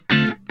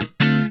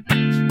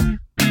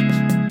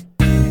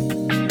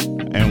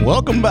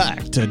Welcome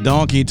back to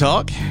Donkey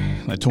Talk,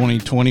 the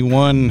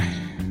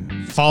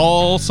 2021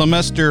 fall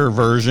semester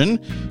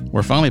version.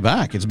 We're finally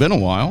back. It's been a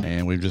while,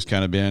 and we've just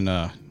kind of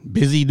been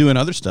busy doing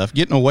other stuff,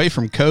 getting away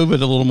from COVID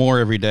a little more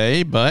every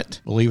day.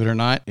 But believe it or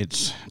not,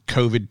 it's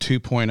COVID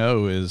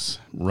 2.0 is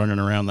running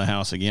around the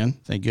house again.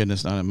 Thank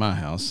goodness not in my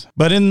house.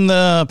 But in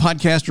the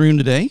podcast room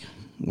today,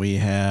 we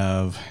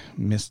have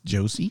Miss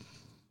Josie.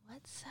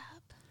 What's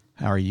up?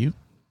 How are you?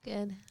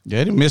 Good.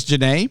 Good. And Miss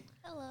Janae.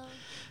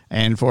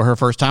 And for her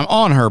first time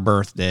on her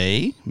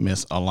birthday,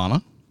 Miss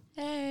Alana.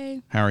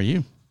 Hey. How are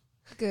you?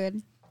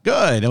 Good.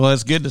 Good. Well,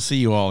 it's good to see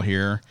you all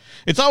here.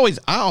 I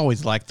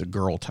always like the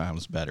girl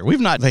times better.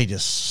 They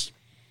just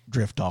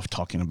drift off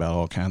talking about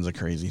all kinds of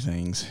crazy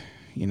things.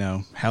 You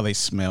know, how they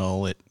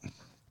smell at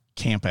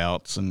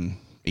campouts and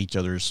each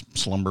other's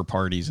slumber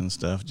parties and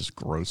stuff. Just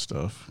gross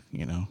stuff,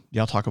 you know.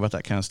 Y'all talk about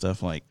that kind of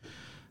stuff like,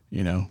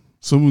 you know,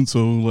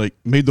 so-and-so like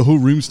made the whole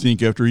room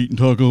stink after eating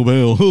Taco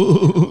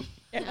Bell.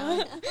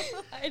 Yeah.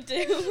 I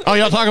do. Oh,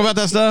 y'all talk about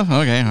that stuff?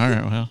 Okay, all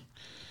right, well.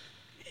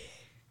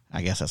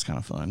 I guess that's kind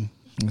of fun.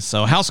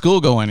 So how's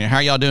school going? How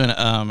are y'all doing?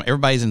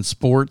 Everybody's in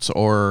sports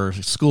or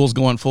school's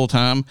going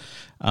full-time.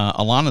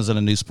 Alana's in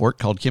a new sport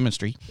called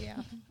chemistry. Yeah.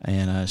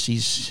 And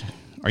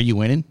are you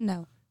winning?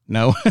 No.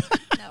 No?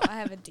 No, I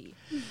have a D.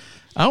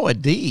 Oh, a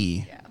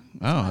D. Yeah.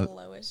 Oh, the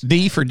lowest.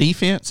 D for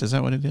defense? Is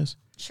that what it is?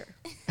 Sure.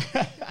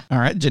 All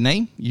right,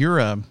 Janae,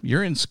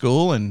 you're in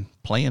school and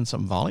playing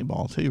some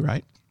volleyball too,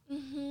 right?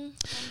 Mm-hmm.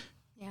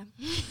 Yeah.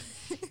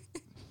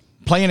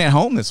 Playing at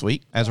home this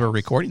week as we're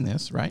recording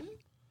this, right?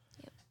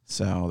 Yep.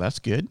 So that's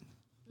good.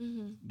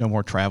 Mm-hmm. No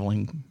more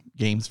traveling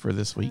games for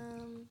this week.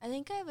 I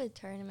think I have a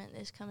tournament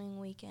this coming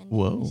weekend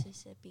Whoa. in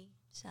Mississippi.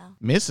 So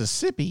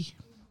Mississippi.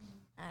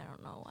 I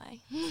don't know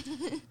why.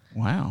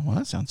 Wow. Well,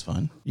 that sounds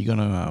fun. You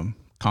gonna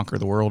conquer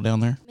the world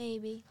down there?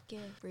 Maybe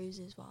get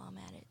bruises while I'm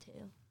at it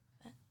too.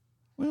 But.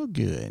 Well,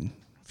 good.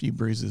 A few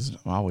bruises,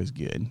 always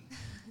good.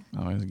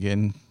 Always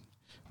good.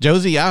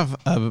 Josie, I've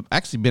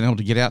actually been able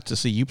to get out to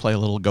see you play a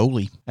little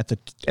goalie at the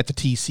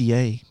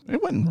TCA.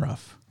 It wasn't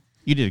rough.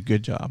 You did a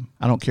good job.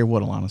 I don't care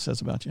what Alana says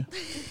about you.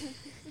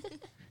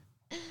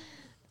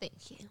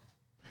 Thank you.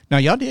 Now,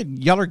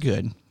 y'all are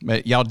good,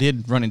 but y'all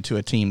did run into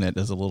a team that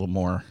is a little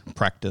more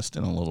practiced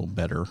and a little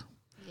better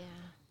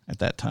at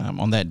that time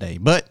on that day.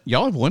 But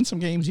y'all have won some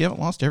games. You haven't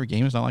lost every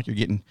game. It's not like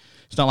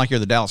you're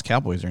the Dallas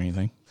Cowboys or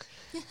anything.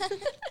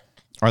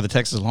 Or the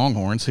Texas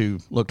Longhorns, who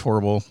looked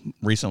horrible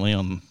recently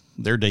on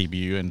their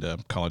debut into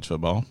college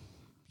football.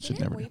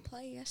 Didn't we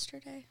play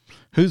yesterday?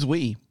 Who's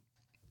we?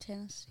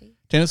 Tennessee.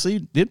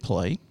 Tennessee did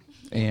play,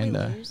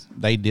 and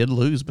they did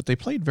lose, but they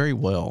played very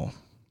well.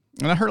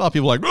 And I heard a lot of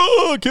people like,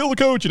 "Oh, kill the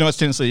coach!" You know, it's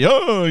Tennessee.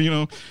 Oh, you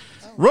know,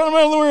 run them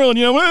out of the world.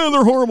 You know, well,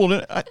 they're horrible.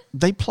 And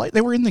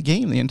they were in the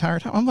game the entire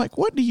time. I'm like,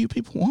 what do you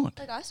people want?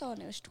 Like I saw it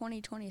was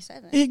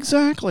 20-27.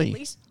 Exactly. At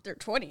least they're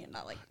 20 and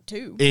not like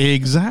 2.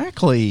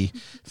 Exactly.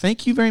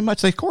 Thank you very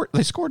much. They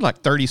scored like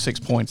 36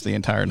 points the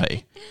entire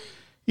day.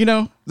 You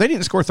know, they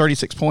didn't score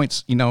 36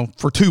 points, you know,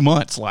 for 2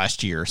 months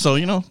last year. So,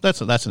 you know,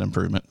 that's an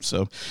improvement.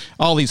 So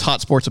all these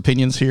hot sports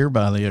opinions here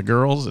by the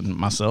girls and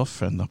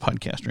myself and the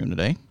podcast room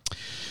today.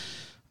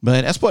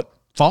 But that's what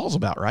fall's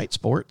about, right?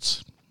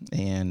 Sports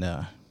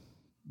and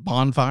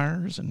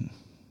bonfires and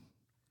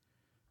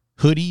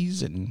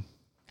hoodies and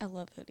I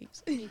love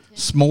hoodies.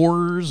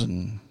 s'mores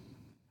and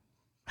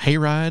hay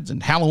rides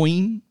and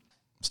Halloween,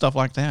 stuff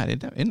like that.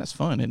 Isn't that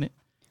fun, isn't it?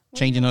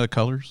 Changing other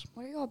colors.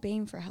 What are y'all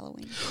being for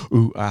Halloween?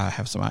 Ooh, I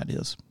have some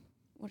ideas.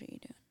 What are you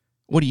doing?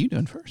 What are you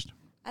doing first?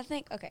 I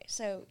think, okay,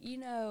 so, you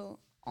know,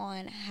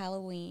 on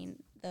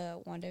Halloween,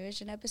 the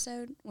WandaVision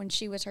episode, when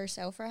she was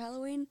herself for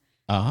Halloween,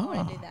 I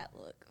want to do that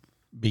look.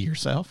 Be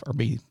yourself or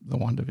be the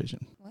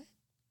WandaVision? What?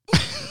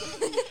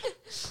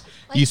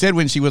 You said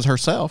when she was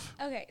herself.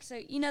 Okay, so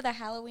you know the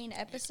Halloween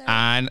episode?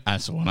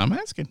 That's what I'm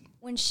asking.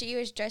 When she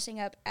was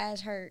dressing up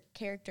as her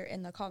character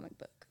in the comic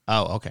book.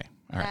 Oh, okay.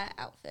 All right. That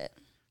outfit.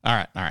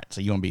 All right.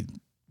 So you want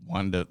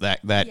to be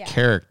that Yeah.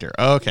 character.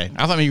 Okay.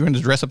 I thought maybe you were going to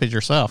dress up as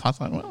yourself. I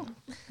thought, well,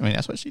 I mean,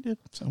 that's what she did.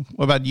 So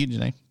what about you,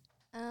 Janae?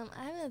 I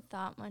haven't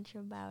thought much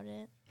about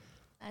it.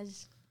 I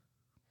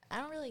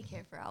don't really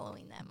care for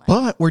Halloween that much.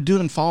 But we're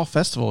doing Fall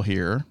Festival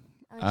here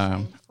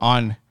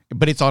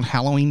but it's on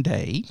Halloween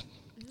Day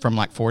from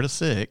like 4 to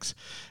 6.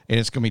 And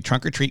it's going to be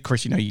trunk or treat. Of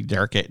course, you know, you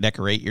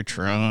decorate your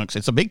trunks.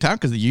 It's a big time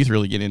because the youth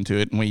really get into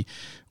it. And we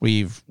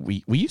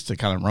used to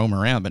kind of roam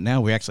around, but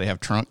now we actually have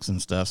trunks and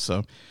stuff.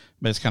 So,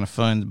 but it's kind of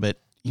fun. But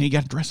you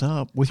got to dress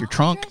up with your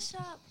trunk.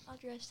 I'll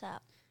dress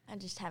up. I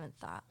just haven't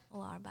thought a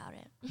lot about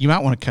it. You might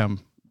want to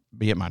come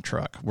be at my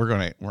truck. I'm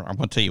going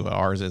to tell you what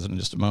ours is in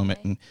just a moment.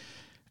 Okay. And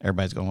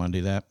everybody's going to want to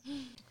do that.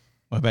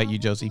 What about you,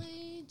 Josie?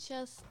 Probably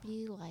just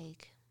be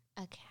like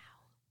a cow.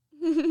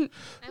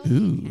 I would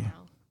Ooh. be a cow.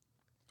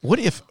 What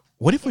if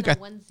we In a got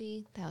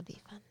onesie? That would be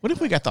fun. What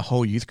if we got the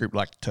whole youth group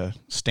like to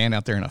stand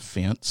out there in a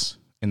fence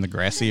in the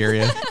grassy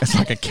area? It's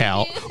like a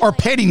cow or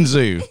petting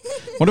zoo.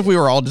 What if we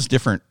were all just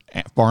different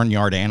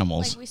barnyard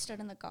animals? Like we stood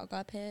in the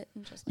Gaga pit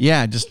and just.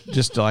 Yeah,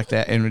 just like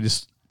that, and we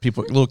just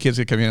little kids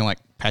could come in and like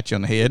pat you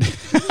on the head.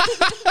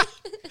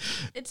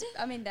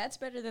 I mean, that's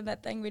better than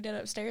that thing we did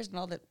upstairs and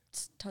all that.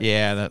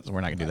 Yeah,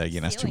 we're not going to do that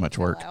again. That's too much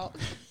work.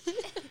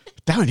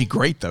 That would be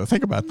great, though.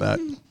 Think about that.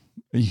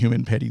 A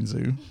human petting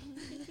zoo.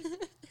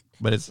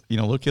 But it's,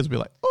 little kids will be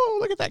like, oh,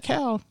 look at that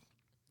cow.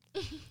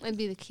 Might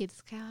be the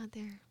kids' cow out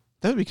there.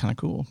 That would be kind of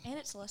cool. And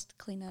it's less to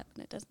clean up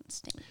and it doesn't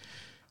stink.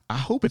 I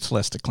hope it's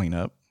less to clean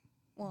up.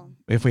 Well,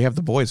 if we have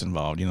the boys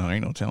involved, there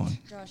ain't no telling.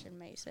 Josh and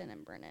Mason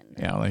and Brennan.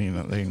 Yeah,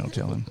 there ain't no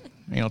telling.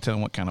 Ain't no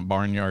telling what kind of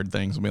barnyard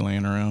things will be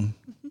laying around.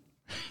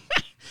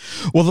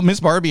 Well, Miss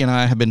Barbie and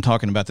I have been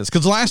talking about this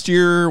because last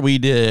year we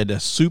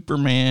did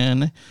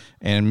Superman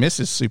and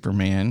Mrs.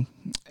 Superman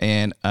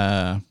and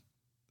a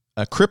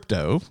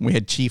Crypto. We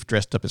had Chief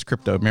dressed up as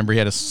Crypto. Remember, he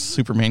had a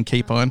Superman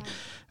cape on,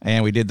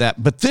 and we did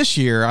that. But this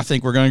year, I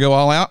think we're going to go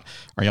all out.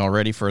 Are y'all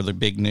ready for the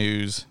big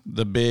news?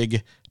 The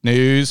big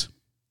news.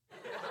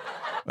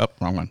 Oh,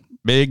 wrong one.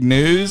 Big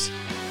news.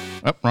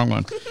 Oh, wrong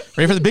one.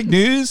 Ready for the big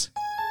news?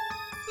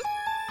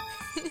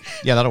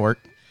 Yeah, that'll work.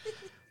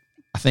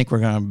 I think we're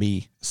going to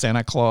be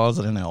Santa Claus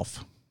and an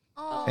elf.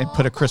 Aww. And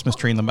put a Christmas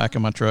tree in the back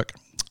of my truck.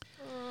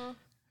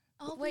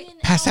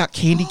 Pass out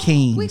candy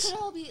canes. We could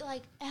all be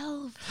like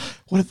elves.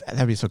 What if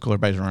that'd be so cool?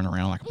 Everybody's running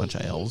around like a bunch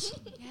of elves.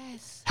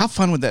 Yes. How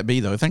fun would that be,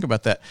 though? Think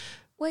about that.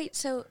 Wait,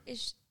 so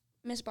is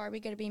Miss Barbie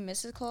going to be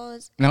Mrs.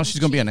 Claus? No, she's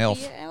going to be an elf.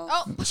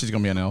 Oh. She's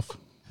going to be an elf.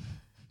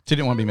 She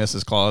didn't want to be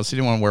Mrs. Claus. She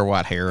didn't want to wear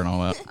white hair and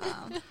all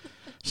that.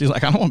 She's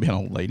like, I don't want to be an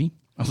old lady.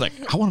 I was like,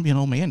 I want to be an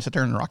old man, sit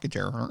there in a rocking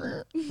chair.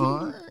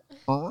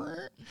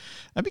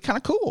 That'd be kind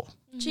of cool.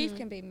 Chief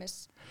can be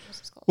Mrs.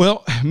 Claus.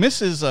 Well,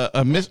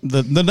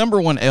 the number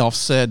one elf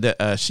said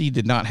that she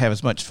did not have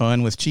as much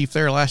fun with Chief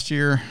there last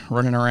year,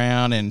 running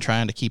around and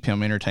trying to keep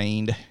him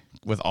entertained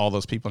with all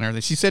those people and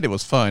everything. She said it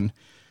was fun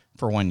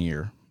for 1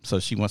 year, so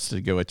she wants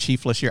to go a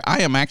Chiefless year.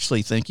 I am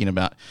actually thinking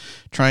about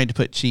trying to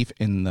put Chief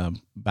in the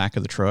back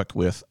of the truck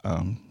with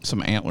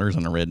some antlers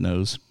and a red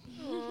nose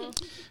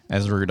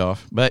as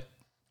Rudolph, but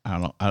I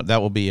don't know.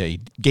 That will be a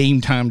game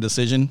time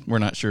decision. We're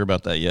not sure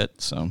about that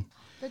yet. So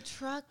the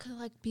truck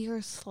could be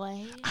your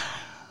sleigh.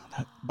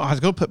 I was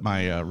going to put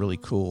my really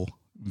cool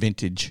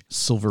vintage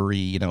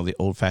silvery, the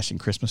old fashioned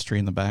Christmas tree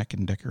in the back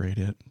and decorate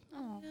it.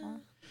 Oh,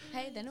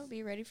 hey, then it'll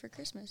be ready for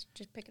Christmas.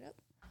 Just pick it up.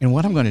 And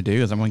what I'm going to do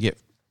is I'm going to get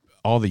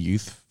all the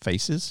youth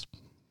faces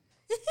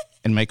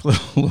and make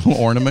little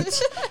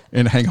ornaments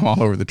and hang them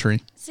all over the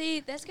tree.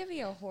 See, that's going to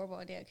be a horrible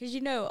idea because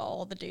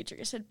all the dudes are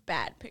going to send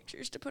bad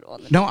pictures to put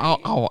on the No,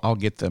 tree. I'll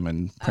get them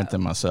and print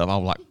them myself.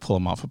 I'll pull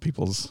them off of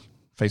people's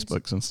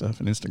Facebooks and stuff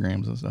and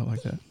Instagrams and stuff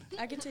like that.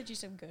 I can send you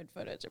some good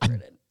photos of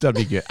Brennan. That'd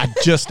be good. I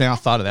just now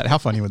thought of that. How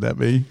funny would that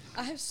be?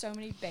 I have so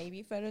many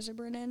baby photos of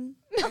Brennan.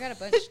 I got a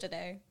bunch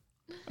today.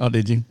 Oh,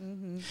 did you?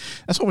 Mm-hmm.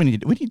 That's what we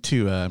need. We need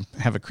to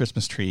have a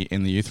Christmas tree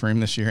in the youth room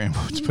this year and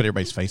we'll just put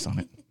everybody's face on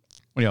it.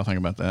 What do y'all think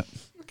about that?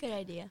 Good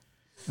idea.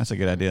 That's a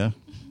good idea.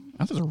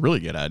 That's a really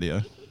good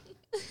idea.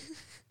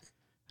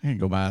 I can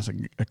go buy us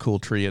a cool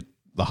tree at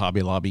the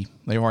Hobby Lobby.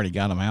 They've already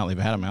got them out. They've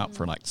had them out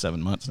for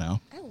 7 months now.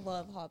 I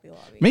love Hobby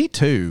Lobby. Me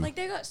too.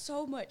 They got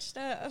so much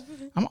stuff.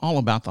 I'm all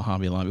about the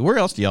Hobby Lobby. Where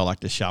else do y'all like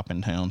to shop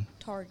in town?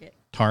 Target.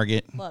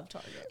 Target. Love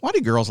Target. Why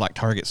do girls like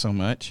Target so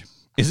much?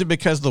 Is it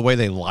because of the way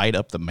they light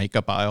up the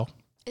makeup aisle?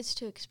 It's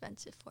too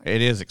expensive for me.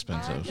 It is I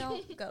expensive.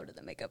 don't go to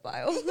the makeup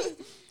aisle.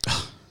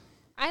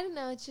 I don't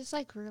know. It's just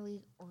really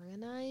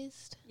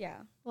organized. Yeah.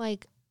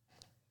 Like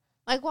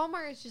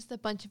Walmart is just a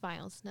bunch of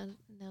aisles. No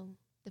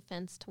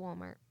offense to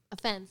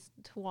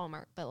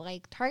Walmart, but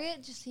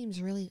Target just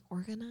seems really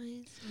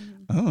organized.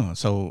 Oh,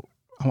 so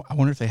I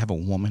wonder if they have a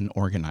woman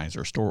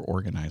organizer, store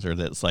organizer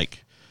that's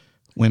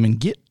women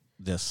get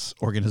this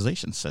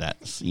organization set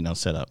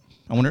up.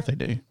 I wonder if they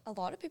do. A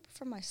lot of people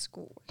from my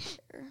school work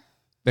there.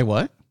 They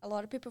what? A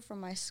lot of people from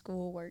my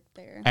school work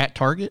there. At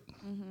Target?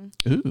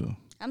 Mm-hmm. Ooh.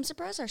 I'm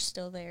surprised they're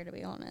still there, to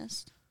be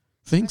honest.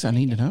 Things I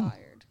need to know.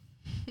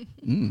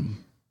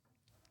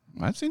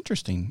 That's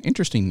interesting.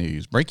 Interesting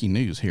news. Breaking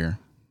news here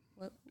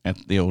at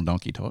the old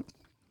Donkey Talk.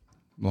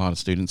 A lot of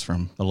students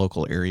from the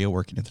local area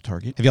working at the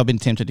Target. Have y'all been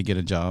tempted to get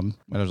a job?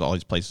 There's all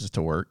these places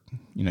to work.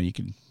 You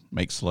could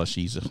make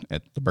slushies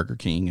at the Burger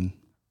King. And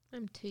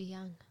I'm too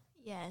young.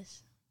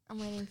 Yes. I'm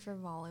waiting for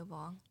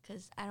volleyball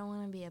because I don't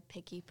want to be a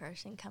picky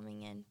person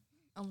coming in,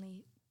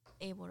 only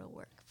able to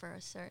work for a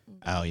certain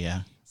day. Oh,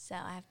 yeah. So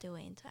I have to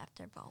wait until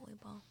after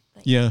volleyball.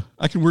 But yeah,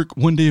 I can work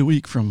 1 day a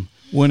week from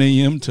 1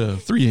 a.m. to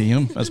 3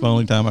 a.m. That's my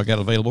only time I've got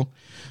available.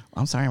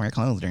 I'm sorry, I wear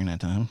clothes during that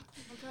time.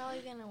 I'm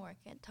probably going to work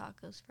at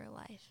Tacos for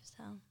Life.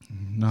 So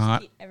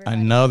not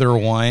another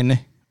one.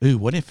 Ooh,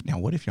 what if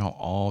y'all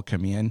all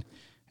come in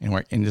and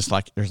work and just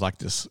there's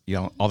this,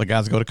 all the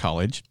guys go to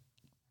college.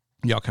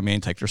 Y'all come in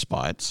and take their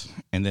spots,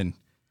 and then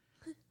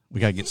we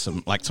got to get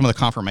some of the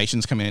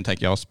confirmations come in and take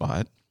y'all's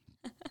spot.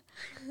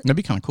 That'd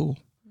be kind of cool.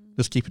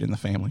 Just keep it in the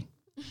family.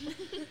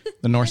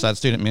 The Northside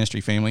Student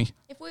Ministry family.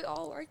 If we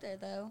all work there,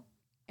 though,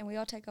 and we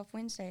all take off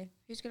Wednesday,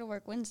 who's going to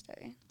work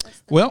Wednesday?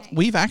 Well,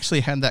 we've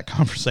actually had that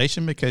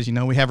conversation because,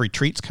 we have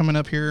retreats coming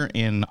up here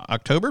in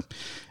October,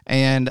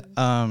 and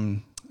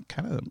kind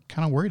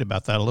of worried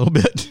about that a little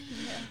bit.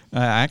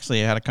 I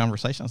actually had a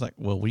conversation. I was like,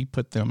 "Will we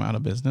put them out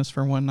of business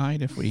for one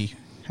night if we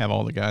have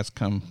all the guys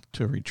come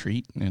to a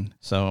retreat?" And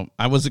so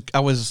I was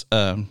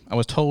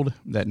told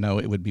that no,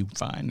 it would be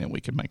fine and we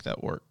could make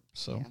that work.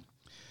 So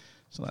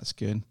that's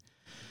good.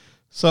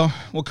 So,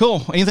 well,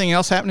 cool. Anything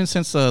else happening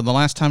since the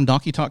last time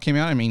Donkey Talk came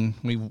out? I mean,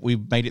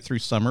 we've made it through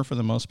summer for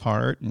the most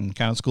part, and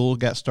kind of school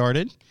got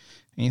started.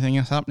 Anything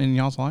else happening in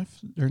y'all's life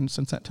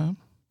since that time?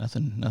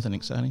 Nothing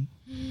exciting.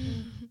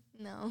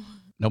 No.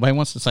 Nobody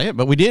wants to say it,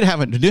 but we do have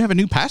a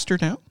new pastor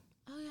now.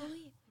 Oh yeah,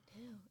 we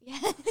do.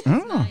 Yeah.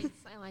 Oh. Nice.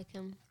 I like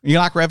him. You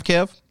like Rev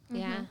Kev?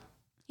 Yeah.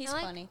 He's I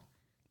like- funny.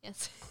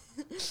 Yes.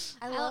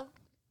 I love.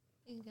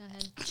 You go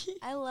ahead.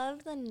 I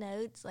love the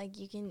notes. Like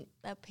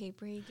that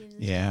paper he gives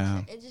us.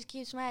 Yeah. It just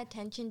keeps my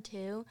attention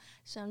too.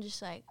 So I'm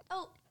just like,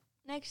 oh,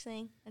 next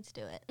thing, let's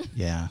do it.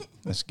 Yeah,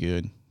 that's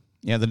good.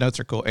 Yeah, the notes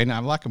are cool, and I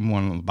like them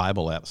on the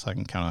Bible app, so I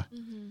can kind of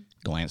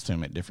glance to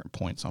them at different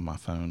points on my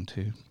phone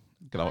too.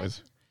 You could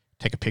always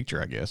take a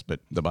picture, I guess, but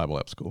the Bible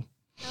app's cool.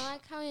 I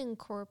like how he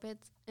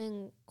incorporates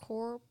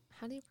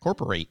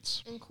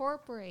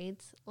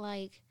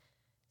like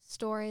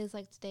stories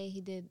like today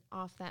he did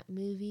off that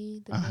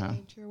movie, The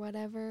Village or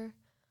whatever,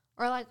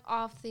 or like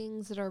off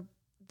things that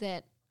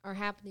are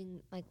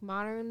happening like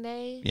modern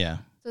day. Yeah.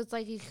 So it's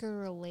like you can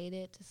relate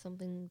it to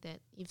something that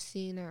you've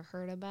seen or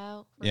heard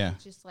about. Yeah.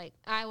 It's just like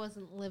I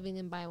wasn't living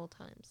in Bible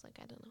times. Like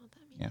I don't know what that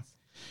means. Yeah.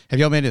 Have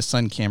y'all met his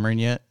son Cameron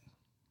yet?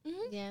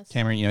 Yes.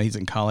 Cameron, he's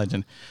in college,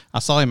 and I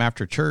saw him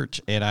after church,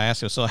 and I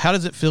asked him, "So how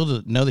does it feel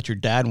to know that your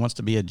dad wants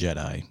to be a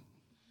Jedi?"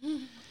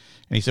 And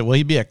he said, "Well,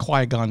 he'd be a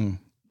Qui-Gon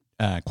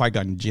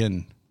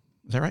Jinn.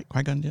 Is that right?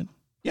 Qui-Gon Jinn?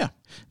 Yeah,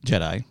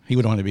 Jedi. He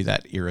would want to be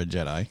that era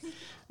Jedi,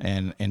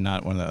 and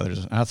not one of the others."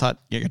 And I thought,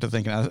 you got to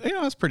thinking,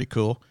 that's pretty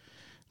cool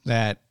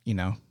that he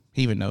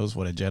even knows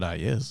what a Jedi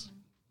is,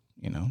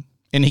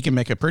 and he can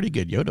make a pretty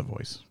good Yoda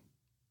voice.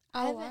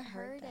 I Oh, haven't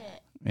heard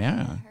it. Yeah. I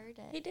haven't heard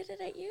it. He did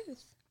it at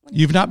youth.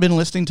 You've not been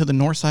listening to the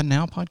Northside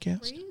Now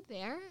podcast? Were you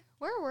there?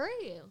 Where were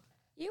you?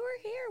 You were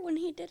here when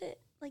he did it,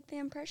 like the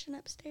impression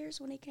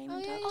upstairs when he came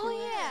and talked to us.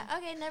 Oh yeah.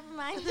 Okay, never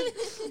mind.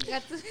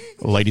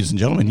 Ladies and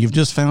gentlemen, you've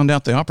just found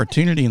out the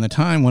opportunity and the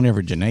time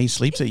whenever Janae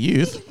sleeps at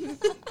youth.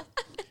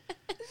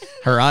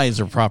 Her eyes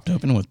are propped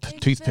open with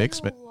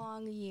toothpicks, but a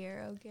long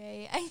year.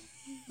 Okay.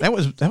 that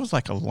was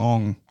like a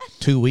long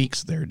 2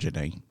 weeks there,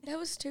 Janae. That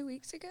was 2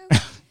 weeks ago.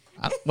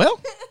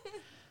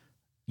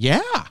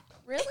 Yeah,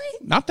 Really?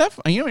 not that.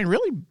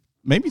 Really,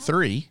 maybe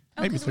 3.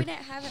 Oh, Maybe because we 3.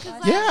 didn't have it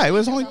last Yeah, it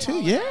was week only because 2.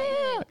 of Yeah,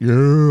 holiday.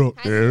 yeah,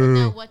 I didn't know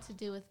yeah. what to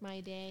do with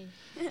my day.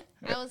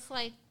 I was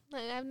like, I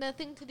have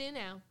nothing to do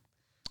now.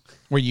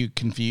 Were you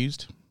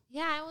confused,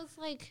 Yeah, I was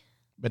like,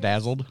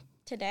 bedazzled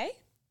Today?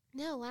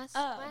 no, last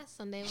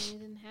Sunday when we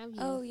didn't have you.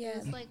 Oh, yeah. It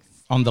was like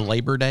on the sad.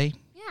 Labor Day?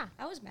 Yeah.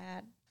 I was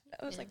mad.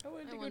 I was like, I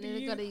wanted I to go wanted to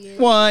to go to you. you.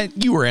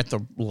 What? You were at the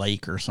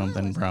lake or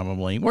something,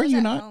 probably. Were I was you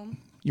at not? home.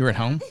 You were at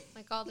home.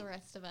 Like all the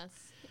rest of us.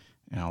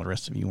 And all the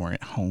rest of you weren't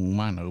at home.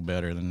 I know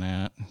better than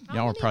that. How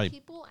Y'all were many probably.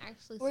 people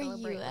actually Were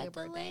celebrate you at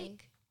Labor the Day?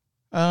 lake?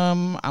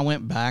 I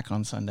went back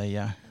on Sunday.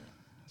 Yeah.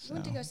 You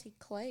went to go see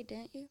Clay,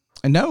 didn't you?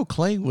 And no,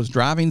 Clay was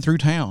driving through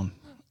town,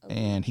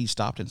 and he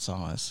stopped and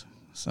saw us.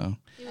 So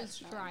He was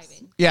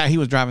driving. yeah, he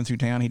was driving through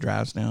town. He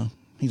drives now.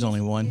 He's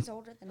only one. He's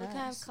older than What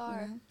us. kind of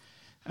car?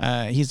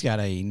 you know? He's got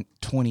a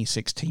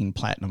 2016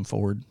 Platinum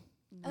Ford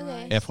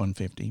Okay.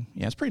 F-150.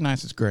 Yeah, it's pretty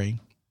nice. It's gray.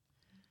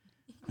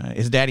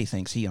 His daddy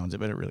thinks he owns it,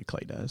 but it really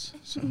Clay does.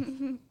 So,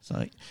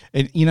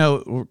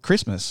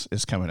 Christmas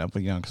is coming up,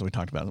 because we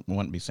talked about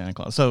wanting to be Santa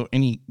Claus. So,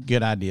 any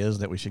good ideas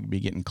that we should be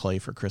getting Clay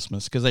for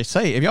Christmas? Because they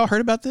say, have y'all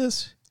heard about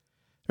this?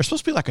 There's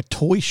supposed to be like a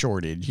toy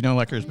shortage.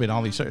 Like there's been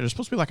all these. There's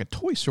supposed to be like a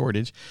toy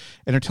shortage,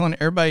 and they're telling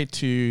everybody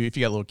to, if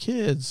you got little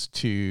kids,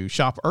 to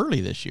shop early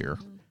this year.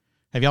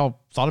 Have y'all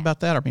thought about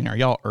that? I mean, are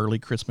y'all early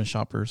Christmas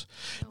shoppers?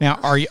 Now,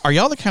 are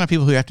y'all the kind of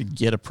people who have to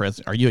get a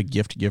present? Are you a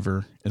gift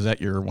giver? Is that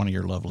one of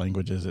your love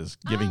languages? Is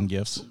giving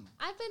gifts?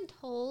 I've been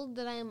told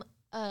that I'm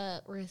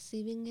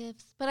receiving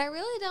gifts, but I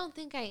really don't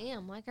think I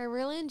am. Like, I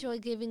really enjoy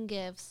giving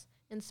gifts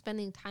and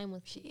spending time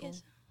with people.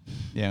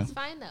 Yeah. It's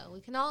fine, though. We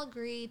can all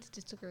agree to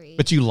disagree.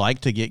 But you like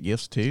to get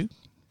gifts too?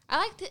 I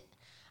like to.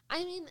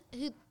 I mean,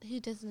 who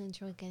doesn't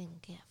enjoy getting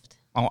a gift?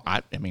 Oh,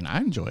 I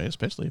enjoy it,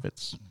 especially if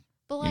it's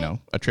But like,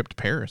 a trip to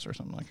Paris or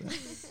something like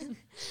that.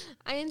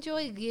 I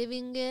enjoy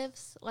giving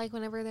gifts. Like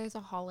whenever there's a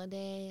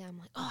holiday, I'm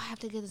like, oh, I have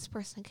to give this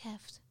person a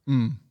gift,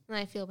 and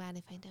I feel bad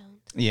if I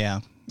don't. Yeah.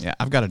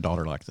 I've got a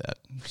daughter like that.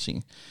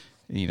 She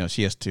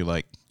has to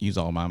like use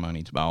all my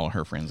money to buy all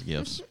her friends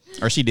gifts,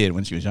 or she did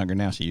when she was younger.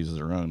 Now she uses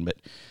her own, but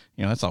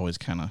that's always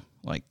kind of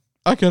like,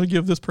 I gotta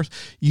give this person.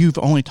 You've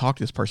only talked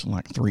to this person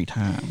like 3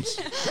 times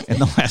in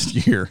the last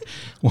year.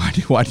 Why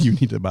do you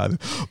need to buy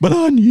this? But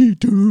I need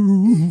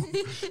to.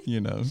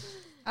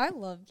 I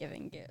love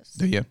giving gifts.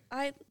 Do you?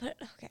 I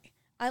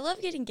love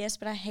getting gifts,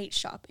 but I hate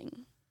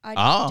shopping. I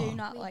Oh. do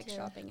not Me like too.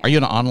 shopping. Are you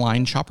an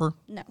online shopper?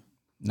 No.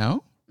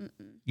 No.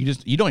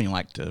 You don't even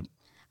like to.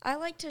 I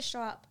like to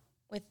shop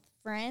with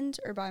friends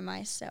or by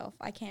myself.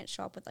 I can't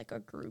shop with like a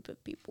group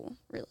of people,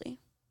 really.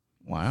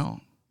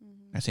 Wow.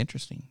 That's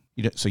interesting.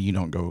 So you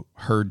don't go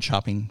herd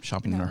shopping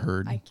in a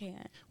herd? I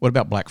can't. What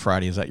about Black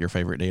Friday? Is that your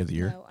favorite day of the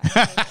year? No, I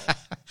hate it.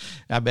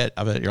 I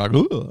bet you're like,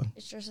 ooh.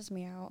 It stresses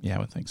me out. Yeah, I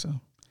would think so.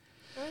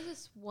 There was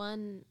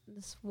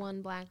this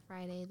one Black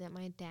Friday that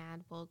my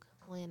dad woke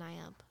Lee and I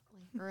up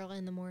like early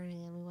in the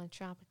morning, and we went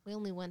shopping. We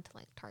only went to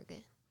like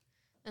Target,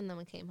 and then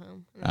we came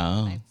home and then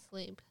went back to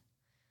sleep.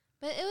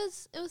 But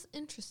it was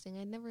interesting.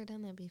 I'd never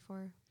done that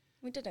before.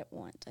 We did it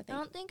once, I think. I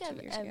don't think I've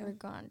 2 years ever ago.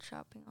 gone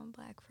shopping on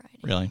Black Friday.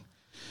 Really?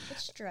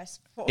 It's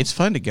stressful. It's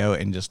fun to go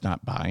and just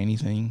not buy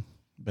anything,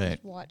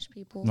 but watch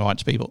people.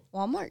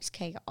 Walmart's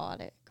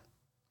chaotic.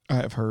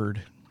 I've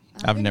heard.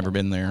 I've never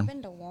been there I've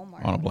been to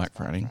Walmart on a Black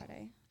Friday.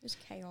 It's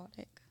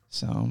chaotic.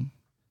 So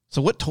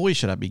what toy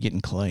should I be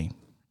getting Clay?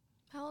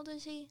 How old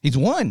is he? He's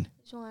 1.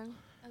 He's 1.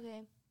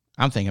 Okay.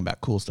 I'm thinking about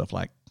cool stuff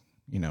like,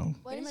 What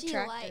Get him does a he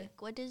tractor.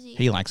 like? What does he?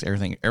 he likes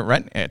everything.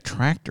 A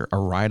tractor, a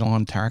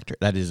ride-on tractor.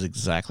 That is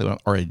exactly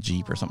what, or a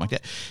Jeep or something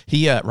like that.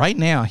 He right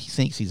now he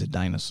thinks he's a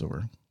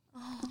dinosaur.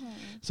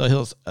 So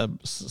he'll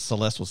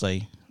Celeste will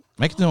say,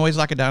 "Make the noise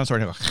like a dinosaur,"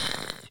 and, and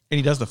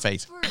he does the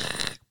face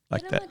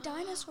like Get that. him a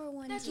dinosaur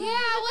one. Yeah,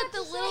 with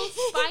the little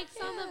spikes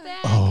on the back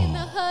Oh. and the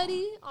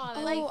hoodie.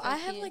 I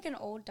have like an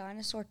old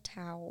dinosaur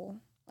towel.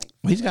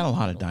 Well, he's got a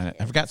lot of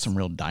I've got some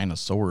real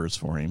dinosaurs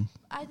for him.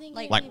 I think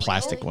Like- if Like he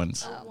plastic made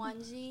ones. A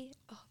onesie.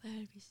 Oh, that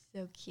would be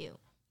so cute.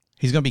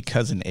 He's gonna be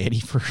Cousin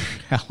Eddie for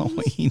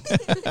Halloween.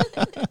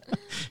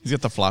 He's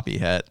got the floppy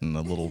hat and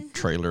the little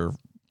trailer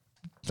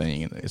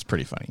thing. It's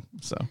pretty funny.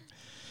 So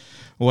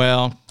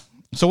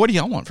what do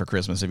y'all want for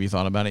Christmas? Have you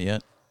thought about it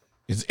yet?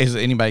 Is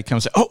anybody come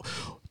and say, "Oh,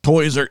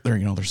 toys are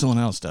they're selling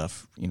out of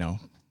stuff,"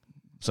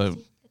 So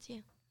That's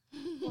you.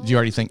 do you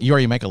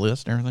already make a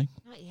list and everything?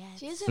 Not yet.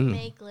 She doesn't Ooh.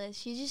 make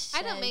lists. She just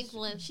I don't says- make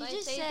lists. She I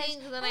just say says,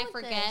 things and then "I I want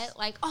forget. this."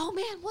 Like, oh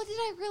man, what did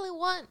I really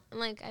want? And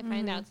like I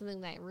find out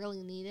something that I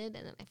really needed,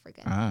 and then I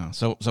forget.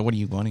 So what are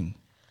you wanting?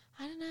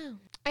 I don't know.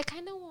 I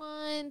kind of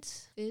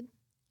want food.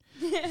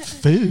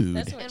 Food.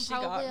 That's what And she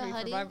probably got a me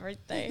hoodie. for my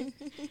birthday.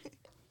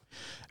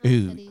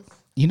 Ooh.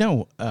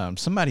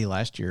 Somebody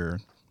last year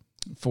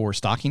for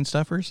stocking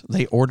stuffers,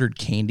 they ordered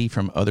candy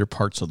from other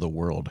parts of the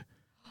world,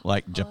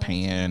 like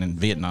Japan and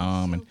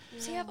Vietnam, and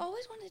See, I've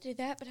always wanted to do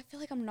that, but I feel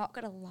like I'm not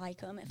gonna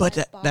like them. but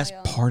that's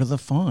part of the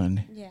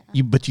fun. Yeah.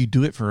 But you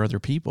do it for other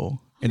people,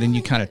 and then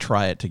you kind of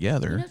try it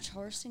together.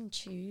 Charleston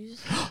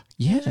chews.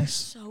 Yes.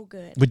 So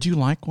good. Would you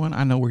like one?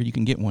 I know where you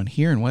can get one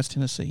here in West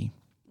Tennessee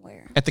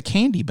Where? at the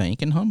Candy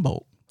Bank in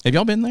Humboldt. Have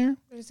y'all been there?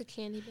 There's a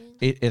candy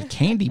bank. At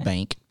Candy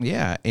Bank,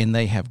 yeah, and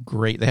they have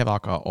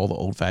all the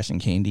old fashioned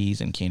candies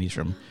and candies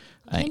from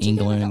Can't you go to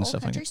England the and old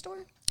stuff like country that. store?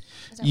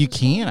 Is that You what it's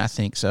can, I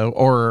think so,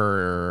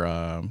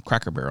 or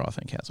Cracker Barrel, I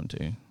think has them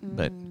too.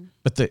 But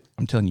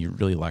I'm telling you,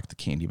 really like the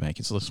Candy Bank.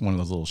 It's just one of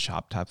those little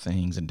shop type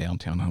things in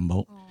downtown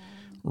Humboldt.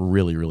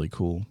 Really, really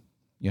cool.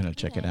 You know,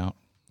 check it out.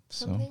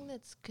 So Something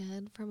that's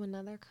good from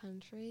another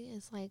country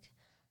is like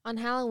on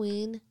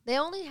Halloween, they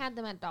only had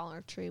them at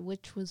Dollar Tree,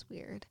 which was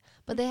weird.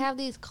 But they have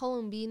these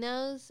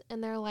Colombinos,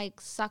 and they're like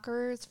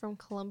suckers from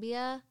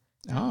Colombia.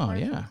 They're Oh,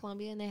 imported yeah. from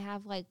Colombia, and they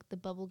have like the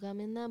bubble gum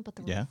in them, but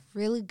they're Yeah.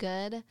 really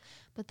good.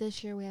 But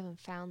this year we haven't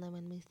found them,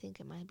 and we think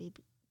it might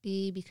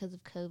be because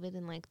of COVID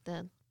and like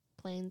the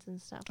planes and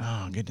stuff.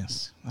 oh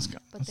goodness, that's good.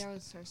 But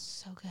those are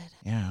so good.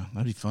 Yeah,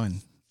 that'd be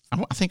fun. I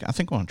think I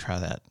want to try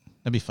that.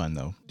 That'd be fun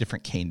though.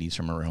 Different candies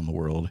from around the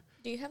world.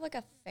 Do you have like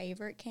a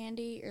favorite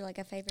candy or like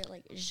a favorite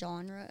like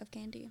genre of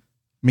candy?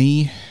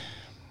 Me,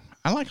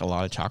 I like a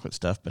lot of chocolate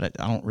stuff, but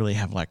I don't really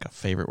have like a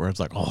favorite where it's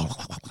like, oh,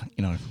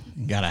 you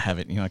gotta have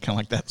it. Kind of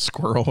like that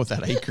squirrel with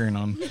that acorn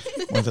on,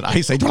 was it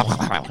ice?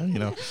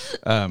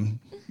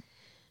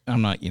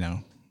 I'm not,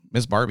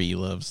 Miss Barbie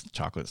loves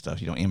chocolate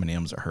stuff.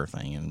 M&Ms are her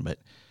thing, but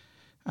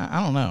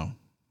I don't know.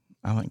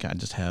 I think I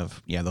just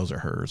have, those are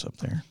hers up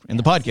there. In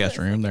the podcast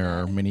room, there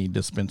are many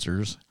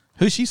dispensers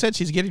who she said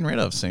she's getting rid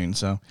of soon.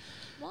 So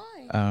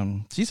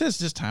Why? she says it's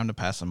just time to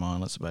pass them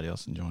on, let somebody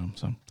else enjoy them.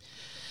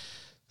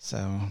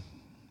 So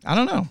I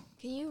don't know.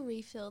 Can you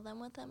refill them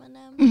with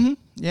M&M? Mm-hmm.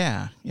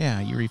 Yeah.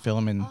 You refill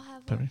them and I'll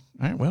have put it. one.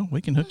 All right. Well, we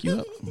can hook you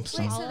up. So.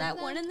 Wait, All so of that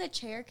them? one in the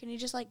chair, can you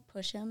just like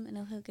push him and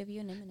he'll give you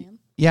an M&M?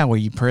 Yeah, where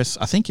you press.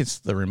 I think it's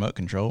the remote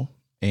control,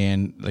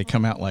 and they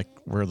come out like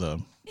where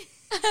the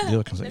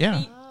deal comes out.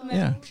 Yeah.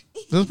 Yeah.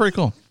 This is pretty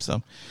cool.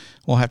 So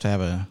we'll have to have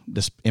a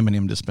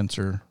M&M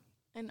dispenser.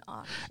 An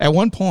ox. At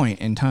one point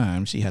in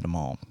time, she had them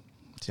all.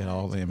 She had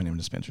all the M&M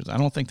dispensers. I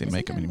don't think they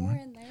make them Isn't there anymore.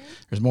 more in there?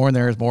 There's more in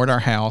there. There's more at our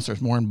house.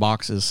 There's more in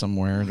boxes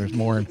somewhere. There's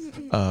more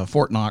in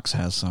Fort Knox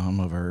has some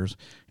of hers.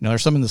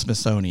 There's some in the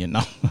Smithsonian.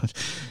 No,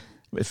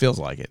 it feels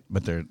like it,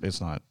 but it's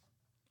not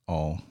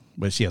all.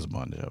 But she has a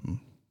bunch of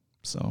them.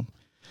 So,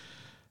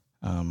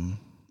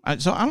 I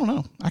don't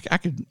know. I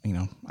could I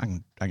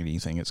can eat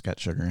anything that's got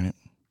sugar in it.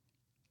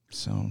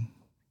 So,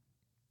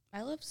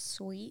 I love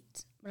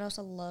sweet, but I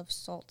also love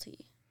salty.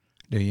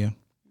 do you?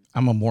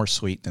 I'm a more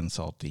sweet than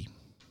salty.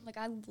 Like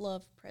I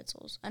love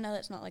pretzels. I know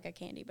that's not like a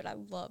candy, but I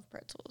love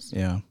pretzels.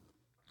 Yeah,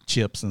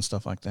 chips and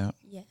stuff like that.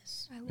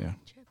 Yes. I love Yeah.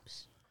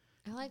 chips.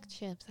 I like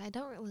chips. I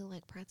don't really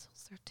like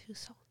pretzels. They're too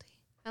salty.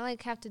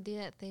 have to do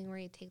that thing where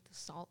you take the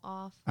salt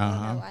off. Oh,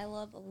 no, I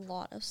love a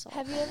lot of salt.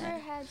 Have you ever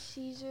had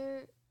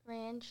Caesar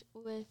ranch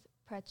with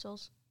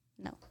pretzels?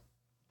 No.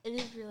 It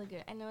is really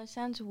good. I know it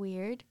sounds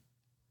weird,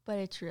 but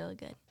it's really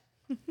good.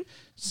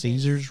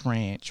 Caesar's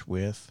Ranch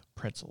with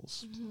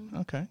pretzels. Mm-hmm.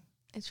 Okay.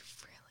 It's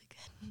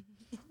really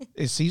good.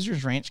 Is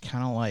Caesar's Ranch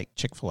kind of like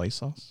Chick-fil-A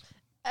sauce?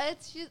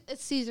 It's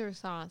Caesar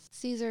sauce,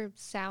 Caesar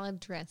salad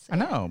dressing. I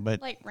know,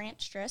 but Like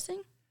ranch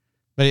dressing?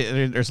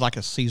 there's like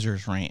a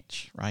Caesar's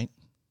Ranch, right?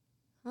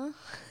 Huh?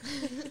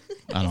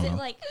 I don't Is know. it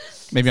like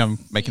Maybe I'm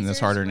making this Caesar's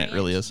harder than it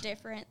really ranch is.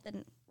 different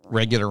than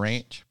Regular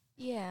ranch?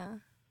 Yeah.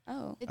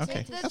 Oh. It's Okay.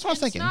 like the- That's what I was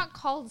thinking. It's not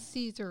called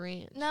Caesar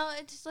ranch. No,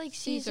 it's like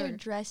Caesar Caesar.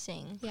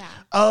 dressing. Yeah.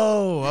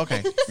 Oh,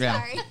 okay.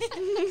 Yeah. Sorry.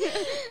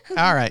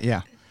 All right,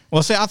 yeah.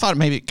 Well, see, I thought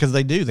maybe because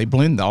they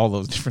blend all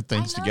those different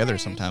things I know together there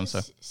is sometimes.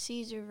 a So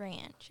Caesar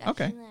ranch. I've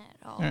Okay. seen that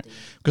at All right. Aldi.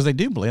 because they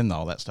do blend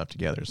all that stuff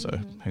together, so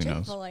who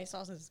knows? Chick-fil-A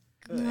sauce is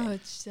good. No,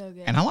 it's so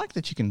good. And I like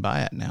that you can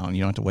buy it now, and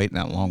you don't have to wait in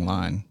that long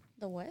line.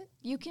 The what?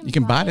 you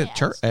can Buy it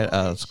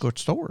at stores.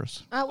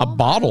 stores. At A Walmart.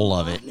 bottle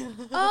of it.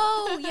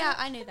 Oh, yeah,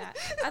 I knew that.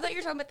 I thought you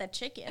were talking about the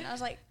chicken. I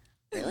was like,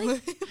 really?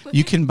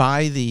 You can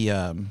buy the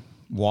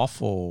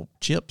waffle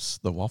chips,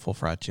 the waffle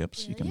fried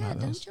chips. You can yeah, buy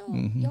those.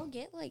 don't y'all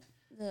get like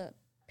the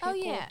Oh,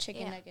 pickled yeah,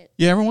 chicken yeah. nugget?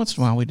 Yeah, every once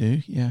in a while we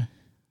do. Yeah,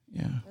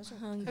 yeah. Those are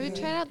Hungry. Have you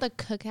tried out the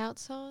cookout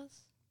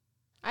sauce?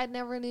 I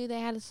never knew they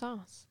had a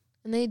sauce,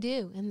 and they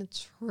do, and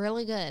it's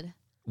really good.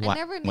 I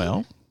never knew. Well,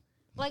 that.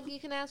 Like you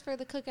can ask for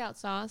the cookout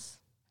sauce.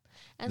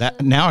 And that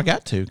then, now I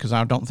got to because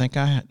I don't think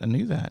I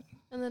knew that.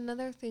 and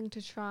another thing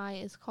to try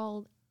is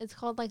called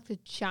like the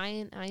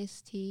giant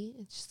iced tea.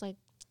 It's just like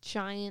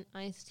giant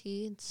iced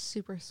tea. It's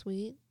super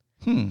sweet.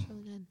 It's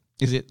really good.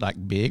 Is it like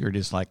big or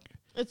just like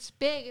It's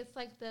big. It's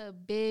like the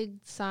big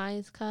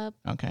size cup.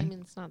 okay? I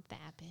mean, it's not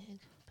that big.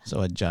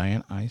 So a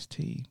giant iced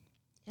tea.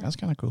 Yeah. That's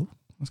kind of cool.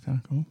 That's kind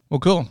of cool. Well,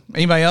 cool.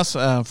 Anybody else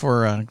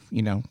for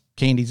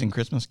candies and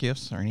Christmas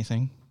gifts or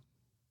anything?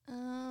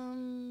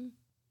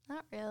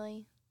 Not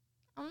really.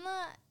 I'm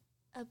not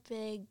a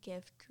big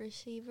gift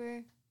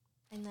receiver.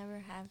 I never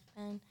have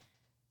been.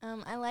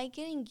 I like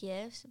getting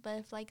gifts, but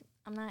if like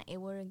I'm not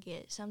able to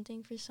get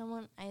something for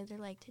someone, I either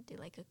like to do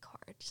like a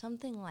card,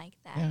 something like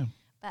that. Yeah,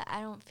 But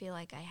I don't feel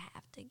like I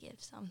have to give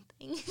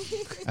something.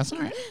 that's all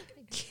right.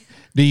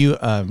 Do you?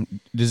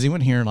 Does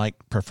anyone here like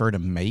prefer to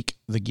make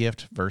the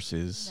gift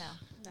versus?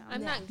 No.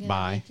 I'm not good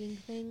Bye. at making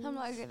things. I'm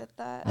not good at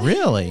that.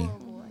 Really?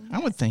 I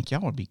would think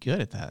y'all would be good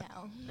at that.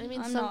 No. I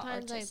mean, I'm not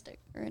sometimes I artistic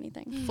or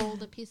anything.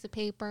 fold a piece of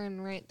paper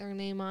and write their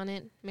name on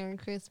it. Merry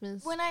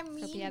Christmas. When I Hope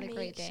mean you had a great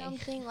make day.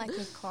 something like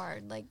a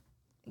card, like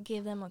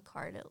give them a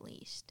card at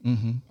least.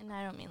 Mm-hmm. And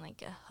I don't mean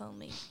like a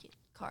homemade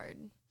card.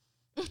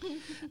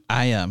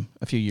 I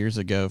a few years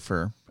ago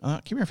for I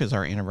can't remember if it was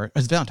our anniversary. It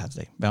was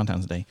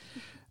Valentine's Day.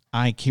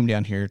 I came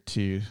down here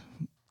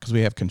because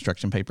we have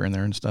construction paper in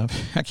there and stuff.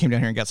 I came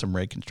down here and got some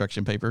red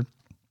construction paper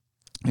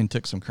and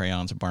took some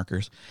crayons and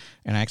markers,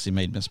 and I actually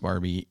made Miss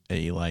Barbie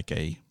a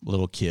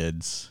little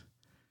kid's,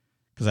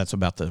 because that's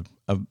about the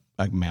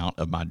amount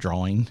of my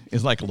drawing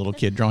is like a little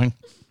kid drawing.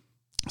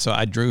 So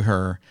I drew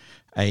her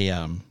a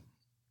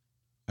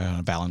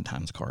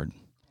Valentine's card.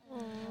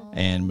 But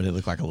it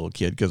looked like a little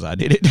kid because I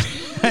did it.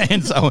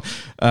 And so,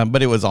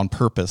 but it was on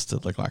purpose to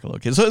look like a little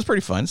kid. So it was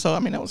pretty fun. So, I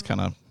mean, that was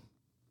kind of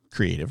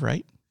creative,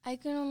 right? I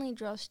can only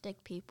draw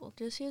stick people.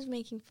 Jessie was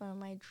making fun of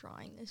my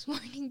drawing this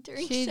morning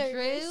during She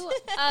service. drew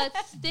a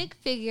stick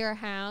figure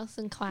house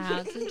and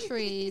clouds and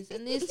trees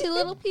and these two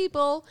little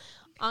people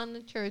on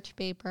the church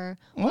paper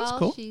Well, that's while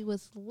cool. she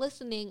was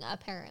listening,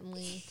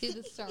 apparently, to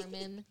the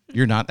sermon.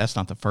 That's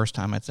not the first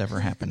time that's ever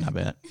happened, I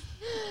bet.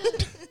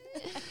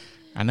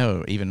 I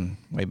know even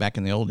way back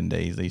in the olden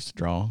days, they used to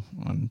draw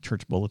on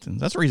church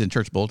bulletins. That's the reason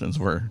church bulletins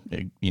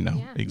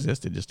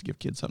existed, just to give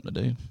kids something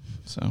to do.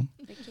 So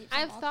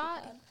I've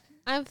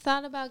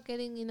thought about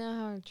getting,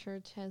 how our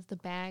church has the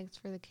bags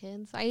for the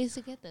kids. I used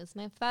to get this,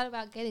 and I've thought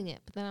about getting it,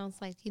 but then I was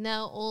like,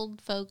 old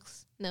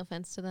folks, no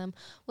offense to them,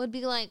 would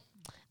be like,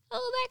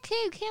 oh, that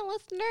kid can't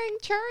listen during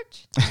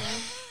church.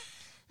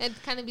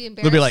 It'd kind of be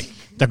embarrassing. they'll be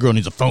like, that girl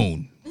needs a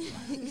phone.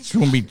 She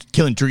won't be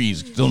killing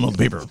trees, filling all the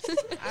paper.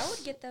 I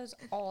would get those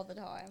all the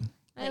time.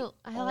 I all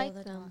like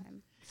the them.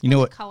 time. You know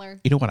what? Color.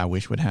 You know what I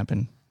wish would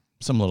happen?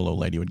 Some little old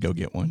lady would go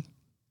get one,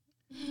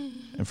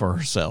 and for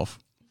herself.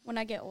 When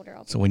I get older,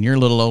 I'll So when you're a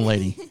little old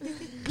lady,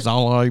 because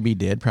I'll already be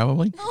dead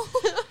probably.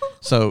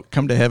 So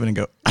come to heaven and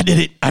go, I did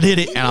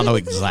it, and I'll know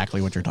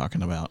exactly what you're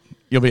talking about.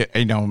 You'll be,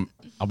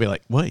 I'll be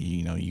like, what?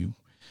 You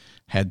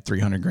had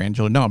 300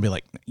 grandchildren? No, I'll be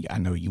like, yeah, I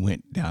know you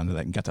went down to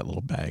that and got that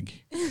little bag,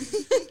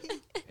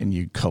 and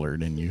you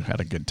colored and you had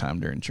a good time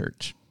during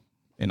church,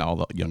 and all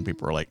the young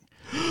people were like,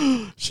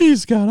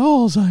 she's got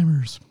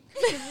Alzheimer's.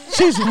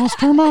 She's lost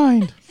her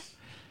mind.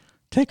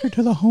 Take her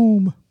to the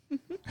home.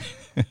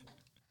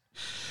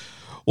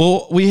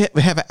 Well, we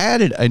have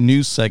added a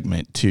new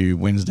segment to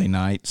Wednesday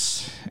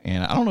nights,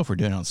 and I don't know if we're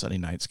doing it on Sunday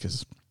nights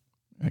because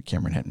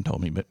Cameron hadn't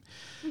told me, but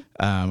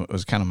it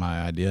was kind of my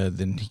idea.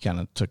 Then he kind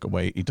of took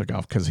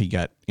off because he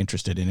got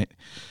interested in it.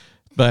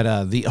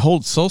 But the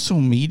whole social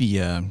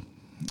media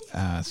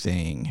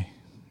thing.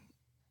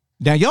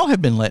 Now, y'all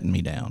have been letting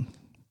me down.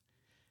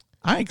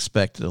 I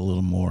expected a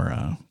little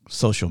more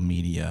social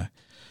media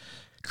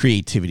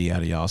creativity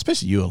out of y'all,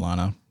 especially you,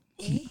 Alana.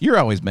 You're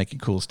always making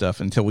cool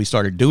stuff until we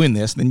started doing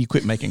this. Then you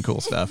quit making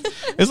cool stuff.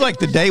 It's like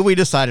the day we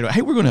decided,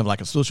 hey, we're going to have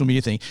like a social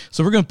media thing.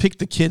 So we're going to pick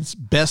the kids'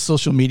 best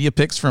social media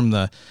pics from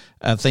the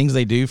things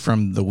they do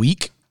from the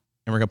week.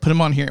 And we're going to put them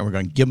on here and we're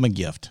going to give them a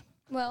gift.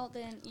 Well,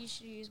 then you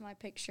should use my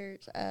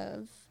pictures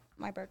of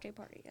my birthday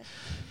party.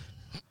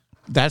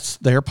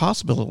 They're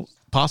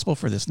possible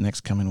for this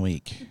next coming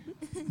week.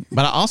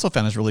 But I also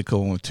found this really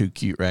cool one with 2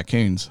 cute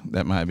raccoons.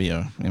 That might be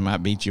it might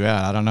beat you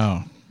out. I don't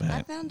know. But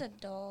I found a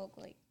dog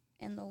like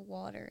in the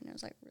water and it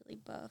was like really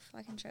buff.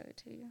 I can show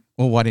it to you.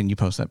 Well, why didn't you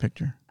post that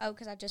picture? Oh,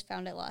 because I just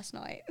found it last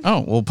night.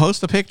 Oh, well,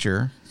 post the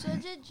picture. So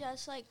is it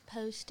just like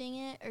posting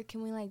it, or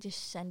can we like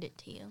just send it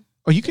to you?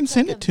 Oh, you can It's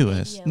send like it a to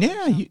us. video or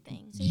Yeah,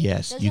 something.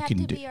 yes, Does you it have can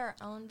to do. be our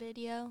own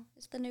video?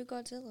 It's the new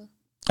Godzilla.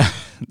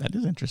 That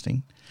is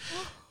interesting.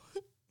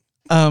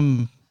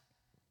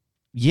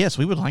 Yes,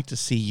 we would like to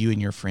see you and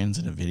your friends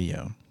in a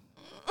video.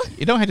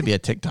 It don't have to be a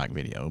TikTok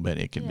video, but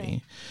it could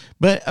be.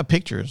 But a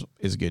picture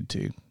is good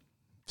too.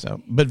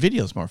 So, but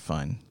video is more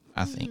fun,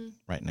 I think,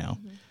 right now.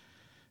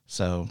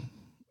 So,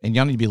 and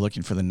y'all need to be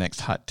looking for the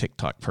next hot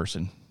TikTok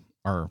person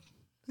or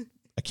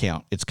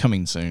account. It's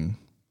coming soon.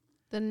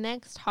 The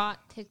next hot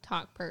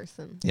TikTok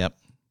person. Yep.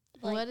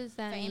 Like what does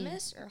that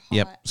famous or hot?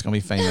 Yep. It's gonna be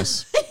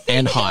famous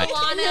and hot.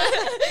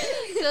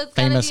 So it's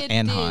Famous gotta be a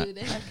and hot. dude.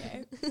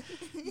 Okay.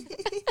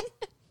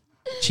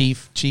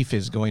 Chief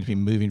is going to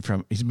be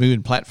he's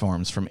moving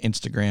platforms from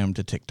Instagram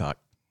to TikTok.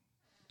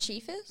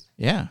 Chief is?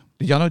 Yeah.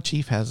 Did y'all know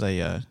Chief has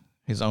a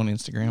his own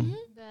Instagram?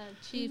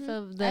 The chief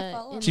of I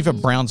follow the him. Chief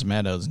of Browns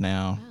Meadows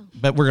now,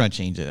 but we're going to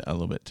change it a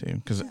little bit too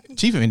because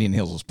Chief of Indian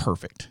Hills was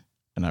perfect,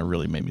 and that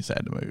really made me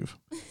sad to move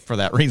for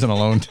that reason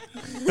alone.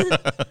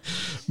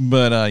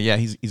 But yeah,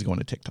 he's going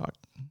to TikTok.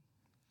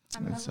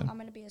 I'm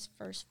going to be his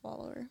first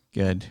follower.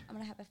 Good. I'm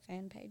going to have a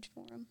fan page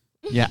for him.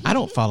 Yeah, I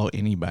don't follow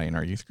anybody in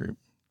our youth group.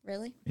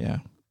 Really? Yeah,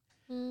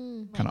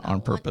 Mm. kind of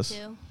on purpose.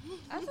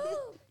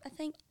 I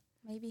think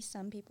maybe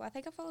some people. I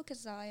think I follow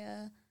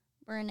Keziah,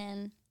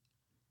 Brennan.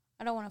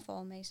 I don't want to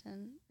follow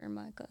Mason or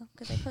Micah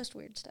because they post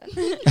weird stuff.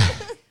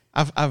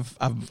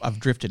 I've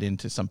drifted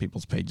into some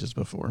people's pages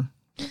before,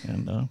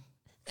 and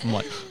I'm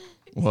like,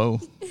 whoa.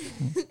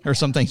 There's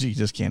some things you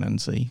just can't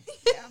unsee.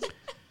 Yeah.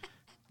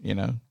 You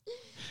know,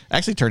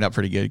 actually turned out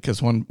pretty good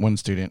because one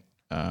student,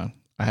 I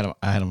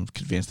had them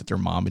convinced that their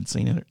mom had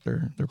seen it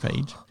their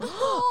page,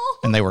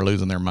 and they were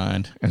losing their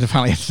mind. And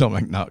finally, I had to tell them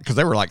like, no, because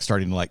they were like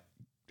starting to like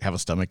have a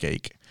stomach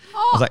ache.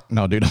 I was like,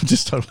 no, dude, I'm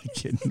just totally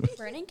kidding.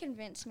 Brennan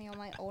convinced me on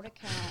my old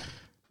account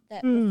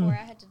that before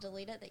I had to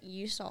delete it that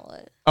you saw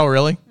it. Oh,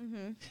 really?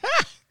 Mm-hmm.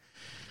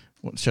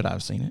 Well, should I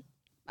have seen it?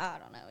 I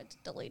don't know. It's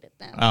deleted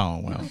now.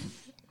 Oh,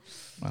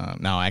 well.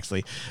 No,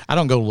 actually, I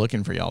don't go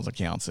looking for y'all's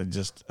accounts. It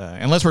just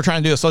unless we're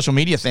trying to do a social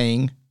media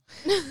thing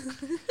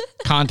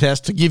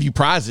contest to give you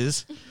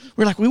prizes.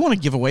 We're like, we want to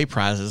give away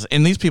prizes,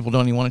 and these people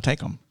don't even want to take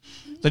them.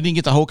 They didn't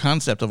get the whole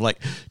concept of like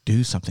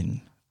do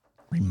something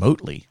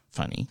remotely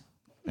funny,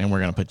 and we're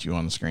gonna put you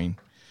on the screen.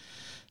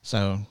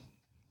 So,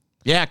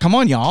 yeah, come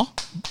on, y'all,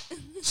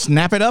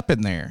 snap it up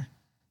in there.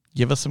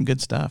 Give us some good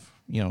stuff.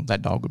 You know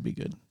that dog would be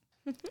good.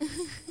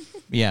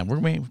 Yeah, we're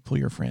going to pull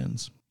your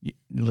friends. You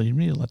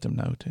need to let them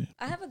know, too.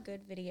 I have a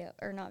good video,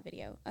 or not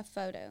video, a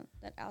photo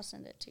that I'll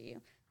send it to you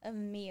of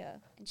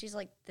Mia. And she's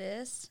like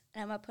this,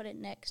 and I'm going to put it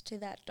next to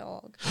that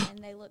dog. And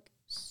they look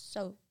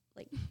so,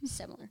 like,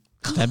 similar.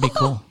 That'd be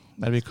cool.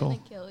 That'd be cool.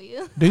 Gonna kill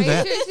you. Do Are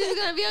that. you sure she's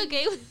gonna be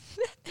okay with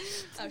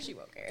that? Oh, she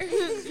won't care.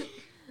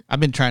 I've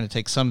been trying to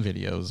take some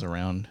videos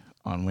around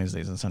on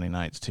Wednesdays and Sunday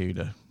nights, too,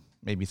 to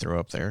maybe throw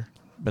up there.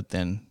 But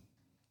then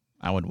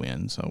I would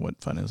win, so what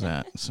fun is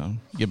that? So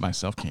give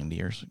myself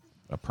candy or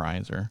a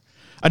prize or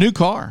a new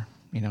car,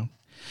 you know.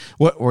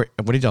 What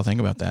did y'all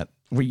think about that?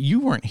 You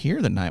weren't here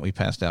the night we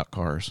passed out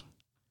cars.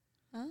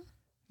 Huh?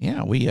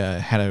 Yeah, we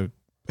had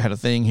a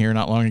thing here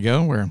not long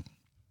ago where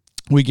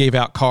we gave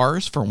out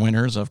cars for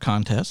winners of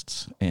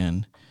contests.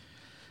 And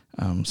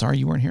sorry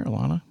you weren't here,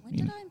 Alana. When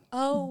did I?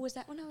 Oh, was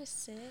that when I was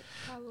sick?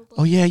 Probably.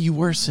 Oh, yeah, you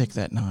were sick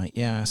that night.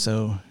 Yeah,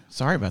 so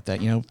sorry about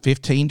that.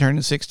 15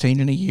 turning 16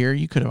 in a year,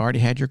 you could have already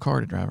had your car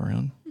to drive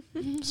around.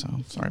 So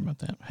sorry about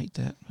that. I hate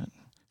that, but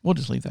we'll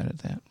just leave that at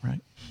that,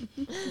 right?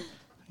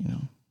 I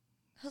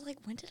was like,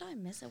 when did I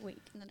miss a week?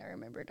 And then I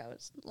remembered I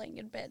was laying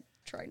in bed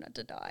trying not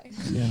to die.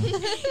 Yeah.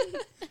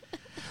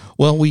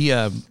 Well, we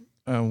and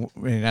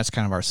that's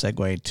kind of our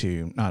segue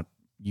to not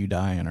you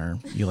dying or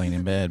you laying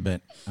in bed,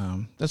 but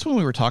that's when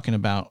we were talking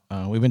about.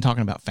 We've been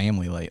talking about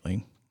family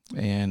lately,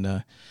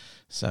 and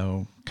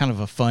so kind of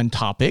a fun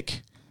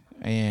topic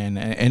and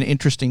an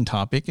interesting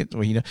topic.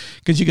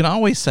 Because you can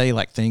always say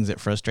like things that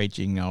frustrate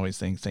you, and always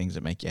think things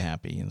that make you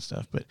happy and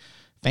stuff. But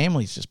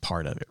family's just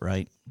part of it,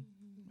 right?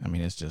 I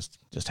mean, it's just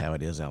how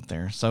it is out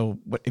there. So,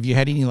 have you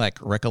had any like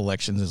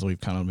recollections as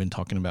we've kind of been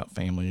talking about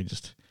family?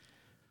 Just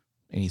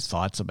any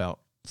thoughts about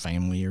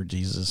family or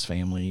Jesus'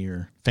 family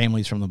or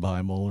families from the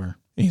Bible or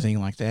anything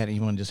like that?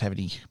 Anyone just have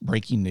any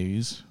breaking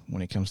news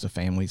when it comes to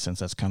family, since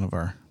that's kind of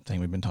our thing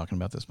we've been talking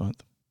about this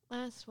month?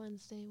 Last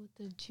Wednesday with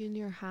the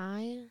junior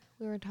high,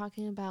 we were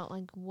talking about,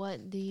 like,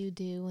 what do you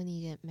do when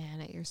you get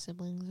mad at your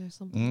siblings or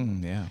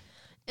something? Yeah.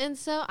 And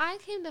so I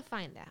came to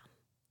find out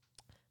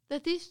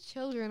that these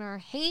children are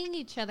hanging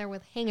each other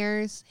with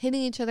hangers,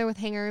 hitting each other with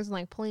hangers, and,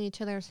 like, pulling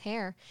each other's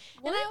hair.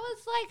 What? And I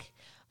was like,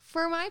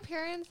 for my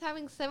parents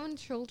having 7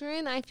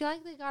 children, I feel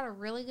like they got a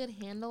really good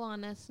handle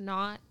on us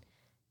not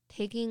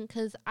taking,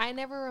 because I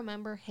never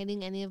remember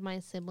hitting any of my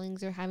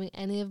siblings or having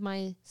any of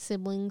my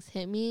siblings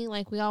hit me.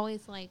 Like, we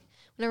always, like,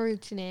 whenever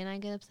Janae and I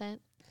get upset,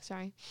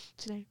 sorry,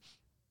 Janae,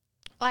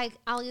 like,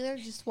 I'll either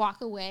just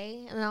walk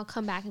away and then I'll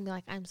come back and be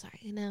like, I'm sorry,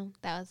 you know,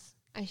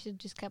 I should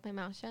just kept my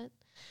mouth shut.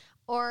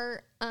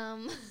 Or,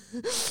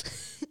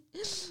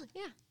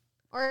 yeah.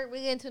 Or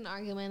we get into an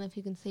argument if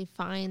you can say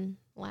fine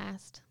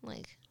last,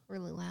 like,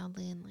 really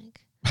loudly and,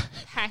 like,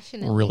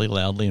 passionately. Really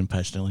loudly and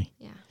passionately.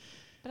 Yeah.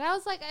 But I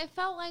was like, I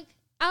felt like,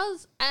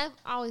 I've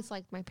always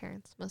liked my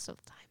parents most of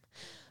the time.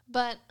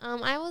 But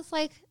I was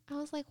like,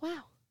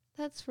 wow,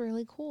 that's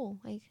really cool.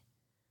 Like,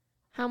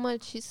 how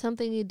much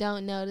something you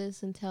don't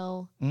notice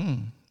until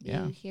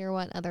Yeah. you hear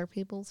what other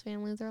people's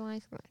families are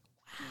like. You're like,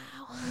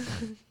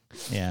 wow.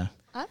 Yeah.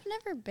 I've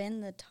never been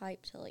the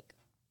type to, like,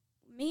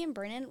 me and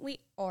Brennan, we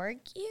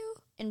argue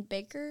and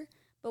bicker,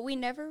 but we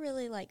never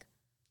really, like,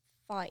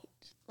 fight.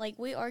 Like,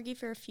 we argue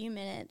for a few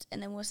minutes,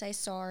 and then we'll say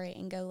sorry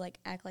and go, like,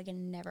 act like it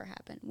never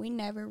happened. We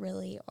never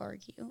really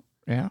argue.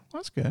 Yeah.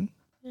 That's good.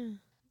 Yeah.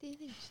 What do you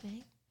think,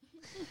 Janae?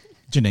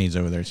 Janae's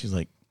over there. She's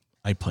like,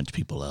 I punch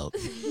people out.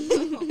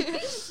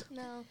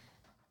 No.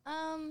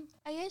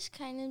 I guess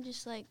kind of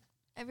just, like,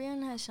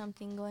 everyone has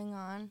something going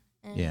on.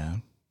 And Yeah.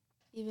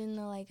 even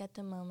though, like, at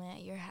the moment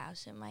at your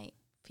house, it might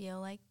feel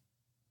like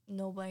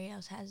nobody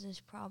else has this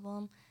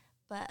problem,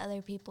 but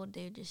other people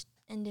do, just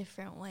in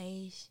different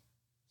ways.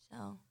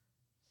 So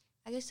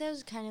I guess that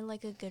was kind of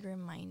like a good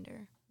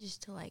reminder,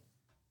 just to, like,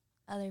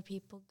 other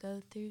people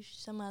go through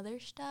some other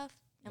stuff.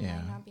 It Yeah.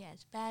 might not be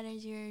as bad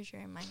as yours, or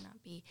it might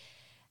not be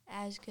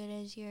as good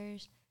as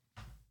yours,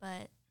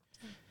 but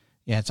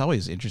Yeah, it's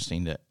always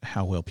interesting that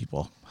how well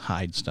people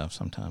hide stuff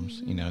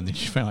sometimes, you know, and then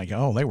you find like,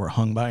 oh, they were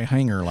hung by a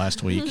hanger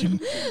last week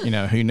and, you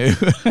know, who knew?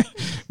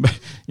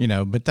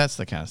 but that's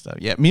the kind of stuff.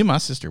 Yeah, me and my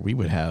sister, we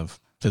would have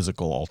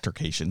physical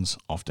altercations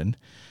often,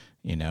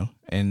 you know,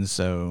 and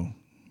so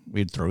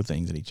we'd throw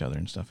things at each other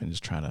and stuff and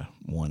just try to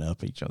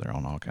one-up each other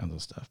on all kinds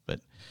of stuff. But,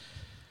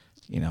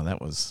 you know,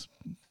 that was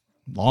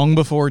long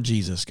before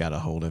Jesus got a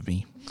hold of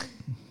me.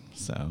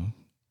 So,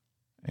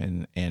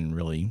 and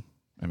really,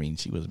 I mean,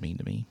 she was mean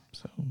to me,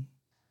 so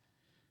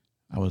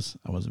I was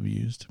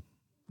abused.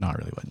 No, I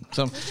really wasn't.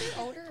 So Was she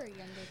older or younger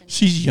than you?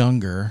 she's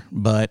younger,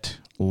 but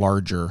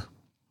larger.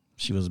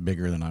 She was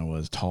bigger than I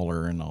was,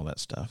 taller, and all that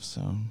stuff.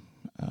 So,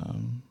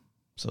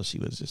 so she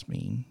was just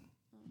mean.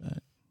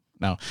 But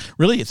no,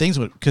 really, things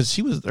would, because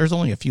there's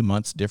only a few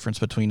months difference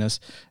between us,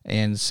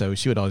 and so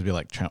she would always be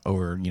like trying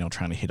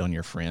to hit on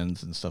your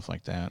friends and stuff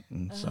like that,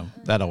 and so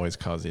that always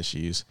caused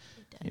issues.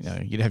 You know,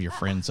 you'd have your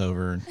friends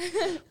over, and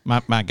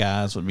my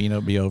guys would,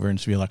 be over, and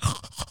she'd be like,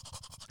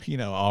 you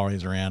know,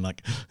 always around,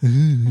 like,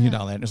 you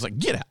know, that. And it's like,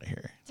 get out of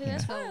here. See,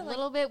 that's A why I like,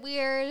 little bit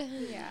weird.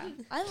 yeah.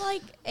 I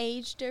like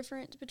age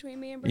difference between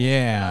me and Brennan.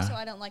 Yeah. Also,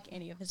 I don't like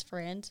any of his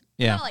friends.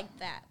 Yeah. Not like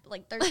that. But,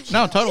 like, they're No,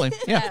 chill. totally.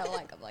 Yeah. I don't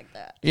like them like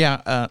that.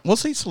 Yeah. We'll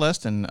see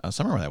Celeste and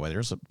Summer were that way.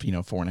 There's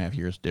 4.5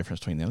 years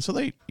difference between them. So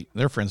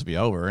their friends would be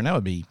over, and that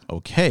would be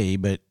okay,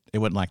 but it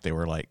wasn't like they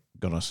were like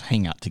going to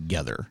hang out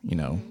together, you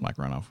know, like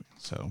run off.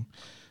 So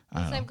I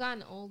As don't know. I've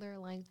gotten older,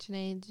 like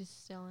Janae,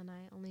 just still, and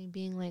I only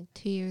being like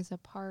 2 years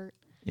apart,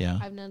 Yeah.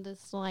 I've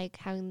noticed like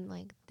having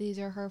like these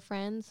are her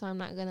friends, so I'm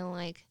not gonna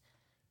like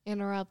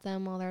interrupt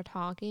them while they're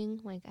talking.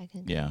 Like I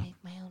can Yeah. make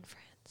my own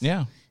friends.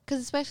 Yeah. Because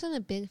especially in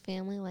a big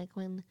family, like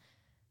when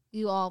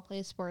you all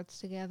play sports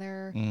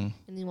together Mm.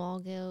 and you all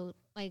go,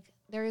 like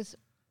there's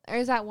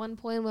that one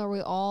point where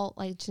we all,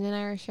 like Janae and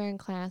I are sharing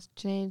class,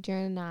 Janae,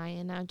 Jaren, and I,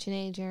 and now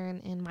Janae,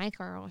 Jaren, and Mike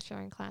are all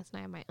sharing class, and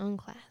I have my own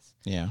class.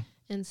 Yeah.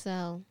 And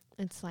so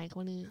it's like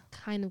when you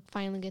kind of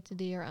finally get to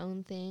do your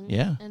own thing.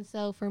 Yeah. And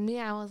so for me,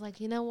 I was like,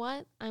 you know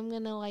what? I'm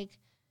going to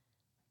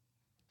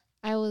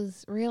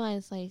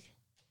realized like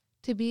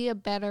to be a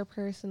better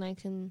person, I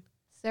can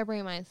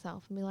separate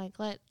myself and be like,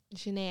 let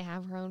Janae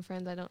have her own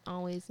friends. I don't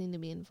always need to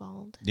be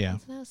involved. Yeah.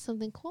 And so that was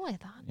something cool, I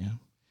thought. Yeah.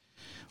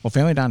 Well,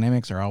 family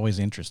dynamics are always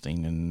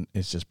interesting, and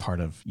it's just part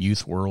of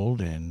youth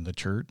world and the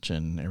church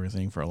and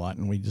everything for a lot.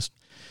 And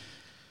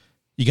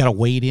you got to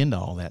wade into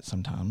all that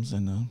sometimes.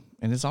 And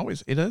it is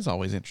always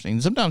interesting.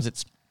 And sometimes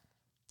it's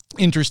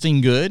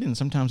interesting good, and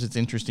sometimes it's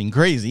interesting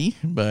crazy,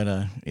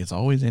 but it's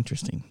always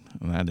interesting.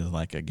 And that is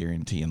like a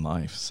guarantee in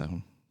life.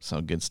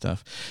 So good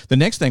stuff. The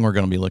next thing we're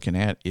going to be looking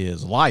at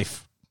is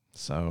life.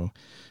 So,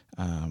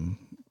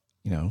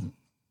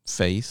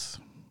 faith,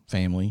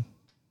 family,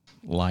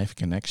 life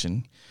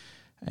connection.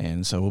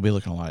 And so we'll be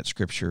looking a lot at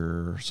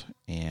scriptures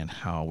and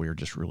how we're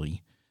just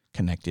really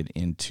connected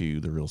into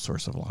the real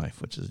source of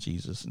life, which is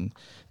Jesus. And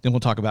then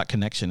we'll talk about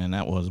connection, and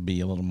that will be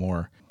a little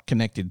more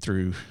connected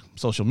through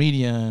social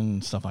media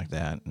and stuff like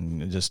that,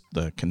 and just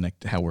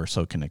how we're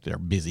so connected, our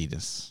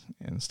busyness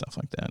and stuff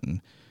like that,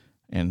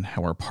 and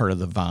how we're part of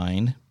the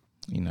vine,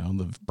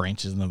 the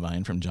branches in the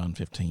vine from John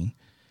 15.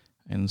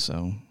 And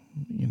so,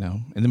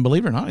 and then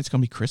believe it or not, it's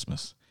going to be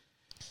Christmas.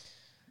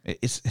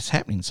 It's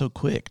happening so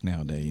quick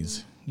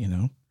nowadays,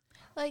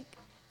 Like,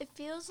 it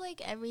feels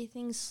like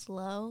everything's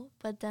slow,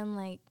 but then,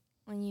 like,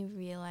 when you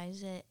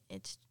realize it,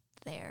 it's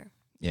there.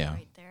 Yeah.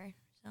 Right there.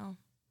 So,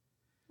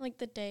 Like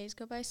the days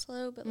go by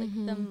slow, but like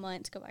the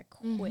months go by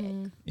quick.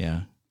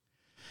 Yeah.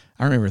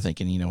 I remember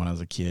thinking, when I was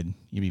a kid,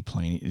 you'd be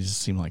playing, it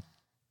just seemed like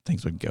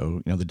things would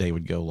go, the day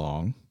would go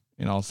long.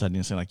 And all of a sudden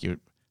it seemed like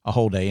a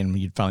whole day, and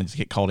you'd finally just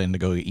get called in to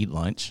go eat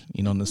lunch,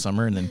 in the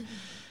summer. And then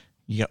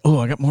you go,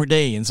 I got more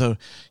day. And so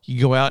you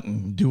go out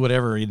and do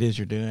whatever it is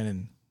you're doing.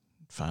 And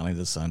finally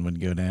the sun would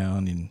go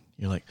down and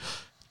you're like,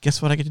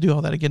 guess what? I get to do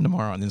all that again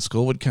tomorrow. And then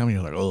school would come and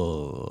you're like,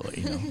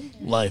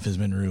 life has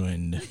been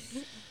ruined.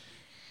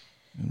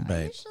 But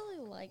I usually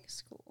like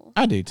school.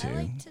 I do too. I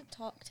like to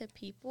talk to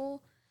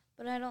people,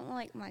 but I don't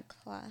like my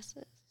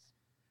classes.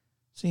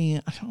 See,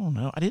 I don't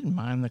know. I didn't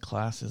mind the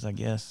classes, I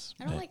guess.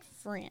 I don't like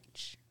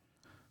French.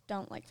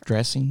 Don't like French.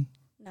 Dressing?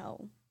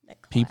 No. The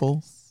class.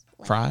 People?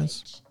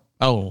 Fries? Language.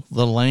 Oh,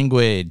 the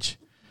language.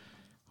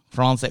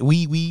 Français.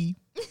 Oui.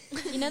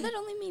 You know that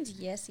only means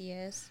yes,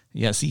 yes.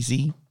 Yeah,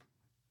 CC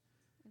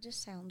It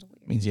just sounds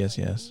weird. means yes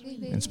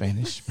in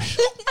Spanish.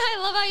 I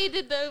love how you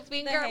did the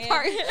finger hand.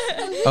 part.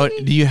 Oh,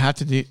 do you have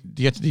to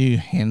do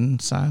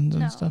hand signs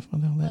and No, stuff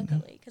with all that? No?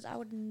 Luckily, because I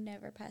would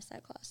never pass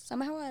that class.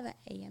 Somehow I have an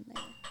A in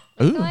there.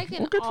 I Ooh, feel like in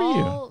well, good for you.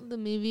 all the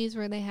movies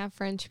where they have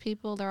French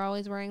people, they're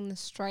always wearing the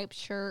striped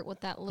shirt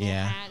with that little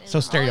Yeah, hat. And so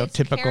they're always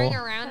stereotypical. Carrying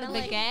around a Kinda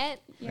like- baguette.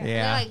 Yeah. They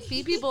Yeah, like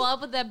beat people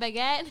up with that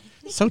baguette.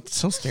 so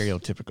They're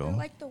stereotypical.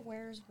 like the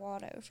Where's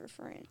Waldo for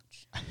French.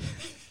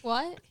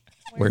 What?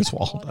 Where's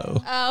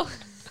Waldo? Oh.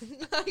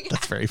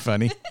 That's very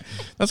funny.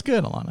 That's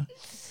good, Alana.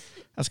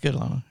 That's good,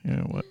 Alana.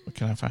 What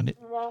can I find it?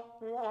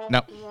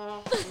 No.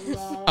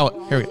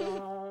 Oh, here we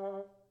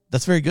go.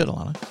 That's very good,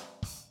 Alana.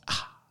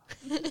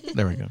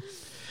 There we go.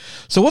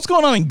 So what's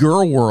going on in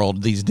girl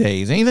world these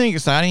days? Anything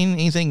exciting?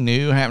 Anything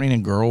new happening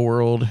in girl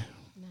world?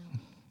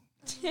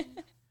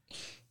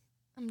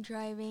 I'm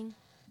driving.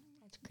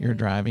 That's great. You're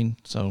driving,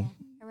 so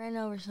I ran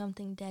over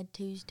something dead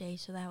Tuesday,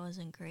 so that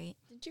wasn't great.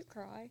 Did you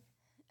cry?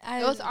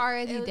 It was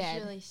already dead. It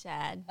was really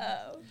sad.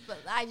 Oh. But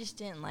I just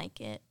didn't like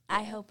it.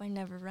 I hope I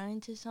never run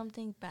into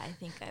something, but I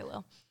think I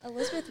will.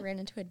 Elizabeth ran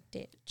into a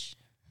ditch.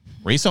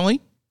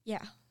 recently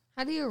Yeah.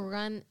 How do you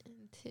run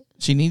into?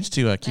 she needs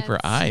to keep her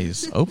That's-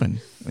 eyes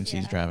open when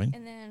she's Yeah. driving.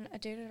 And then a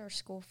dude at our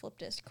school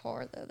flipped his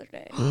car the other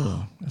day.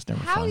 Ugh, that's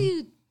never How fun. do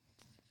you?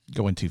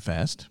 Going too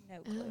fast. No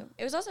clue.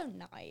 It was also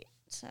night,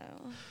 so.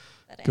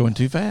 that didn't Going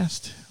too help.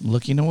 fast.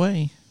 Looking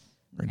away.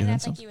 Or And doing I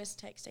think something. he was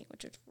texting,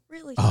 which was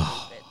really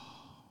Oh. stupid.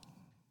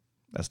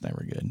 That's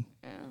never good.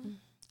 Yeah.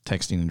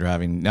 Texting and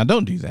driving. Now,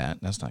 don't do that.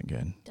 That's not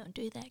good. Don't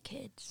do that,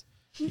 kids.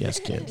 Yes,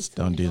 kids.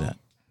 Don't do that.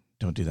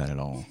 Don't do that at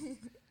all.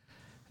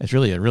 It's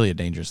really a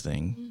dangerous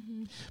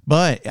thing.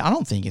 But I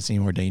don't think it's any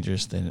more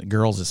dangerous than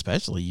girls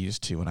especially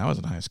used to when I was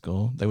in high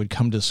school. They would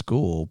come to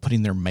school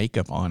putting their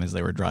makeup on as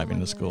they were driving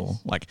to school.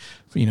 Like,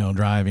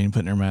 driving,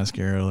 putting their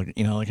mascara,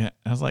 I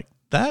was like,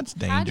 that's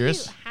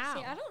dangerous. How?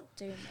 See, I don't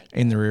do makeup.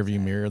 In the rearview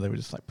mirror, they would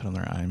just like put on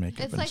their eye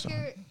makeup It's and like stuff.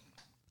 you're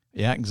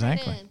Yeah,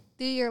 exactly. trying to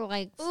do your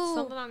Ooh.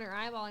 something on your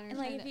eyeball and you're And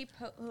like trying if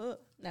to. you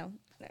no,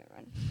 never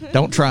mind.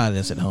 Don't try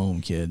this at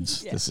home,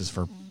 kids. Yeah. This is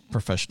for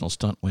professional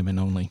stunt women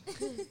only.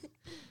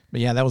 But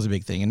yeah, that was a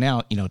big thing. And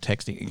now,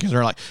 texting, because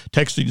they're like,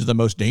 texting is the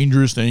most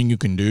dangerous thing you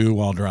can do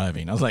while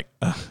driving. I was like,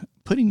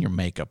 putting your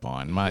makeup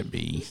on might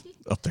be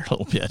up there a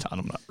little bit. I'm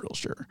not real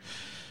sure.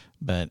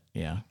 But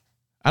yeah,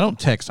 I don't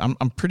text. I'm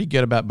pretty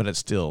good about it, but it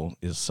still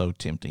is so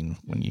tempting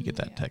when you get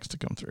that text to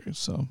come through.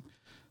 So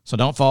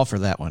don't fall for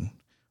that one.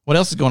 What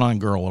else is going on in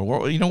girl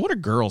world? What are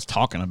girls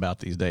talking about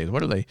these days?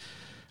 What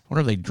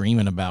are they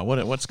dreaming about?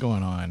 What's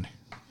going on?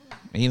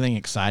 Anything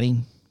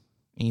exciting?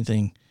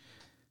 Anything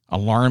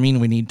alarming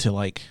we need to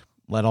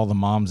let all the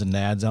moms and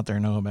dads out there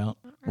know about?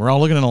 We're all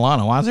looking at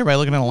Alana. Why is everybody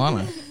looking at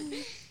Alana?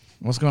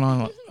 What's going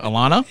on?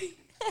 Alana?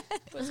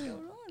 What's going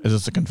on? Is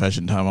this a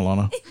confession time,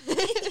 Alana?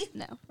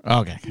 No.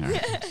 Okay. All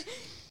right.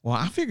 Well,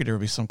 I figured there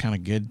would be some kind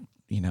of good,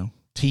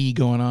 tea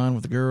going on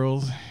with the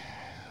girls.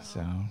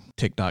 So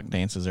TikTok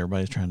dances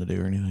everybody's trying to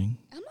do or anything.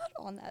 I'm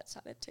not on that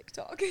side of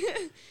TikTok.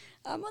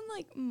 I'm on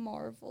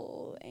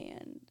Marvel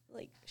and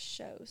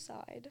show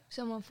side.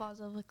 Someone falls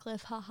off a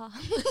cliff, haha.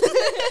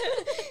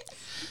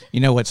 You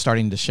know what's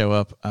starting to show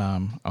up? I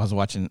was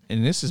watching,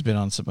 and this has been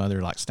on some other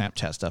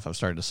Snapchat stuff I've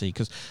started to see,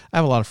 because I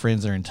have a lot of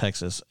friends there in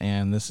Texas,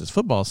 and this is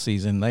football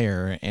season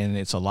there, and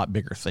it's a lot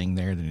bigger thing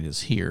there than it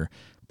is here.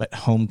 But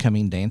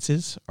homecoming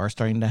dances are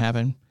starting to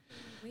happen.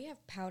 We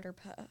have Powder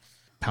Puff.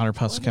 Powder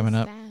Puff's What coming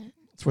is up. that?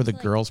 It's where the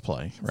It's girls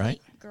play, It's right?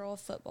 like girl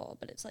football,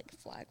 but it's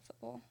flag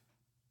football.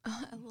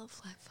 Oh, I love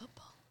flag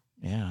football.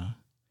 Yeah.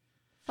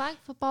 Flag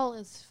football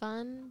is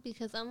fun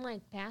because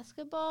unlike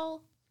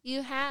basketball,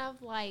 you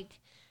have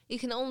you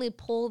can only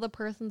pull the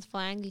person's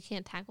flag. You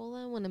can't tackle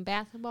them. When in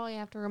basketball, you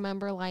have to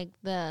remember like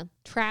the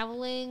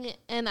traveling,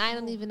 and I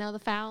don't even know the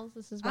fouls.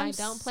 This is why I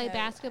don't play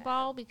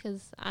basketball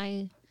because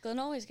Glenn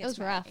always gets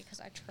mad rough because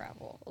I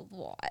travel a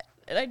lot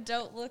and I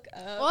don't look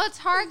up. Well, it's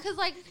hard because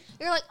like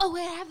you're like, oh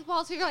wait, I have the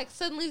ball, so you're like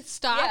suddenly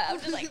stop. Yeah, I'm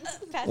just like,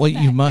 pass Well, it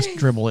you back. must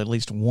dribble at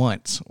least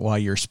once while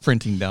you're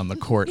sprinting down the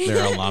court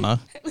there, Alana.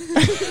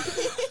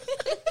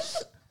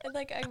 And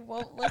like I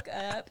won't look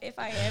up if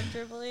I am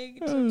dribbling.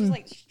 So I'm just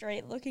like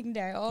straight looking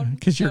down.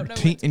 Because your Don't know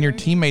what's your going on.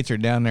 teammates are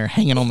down there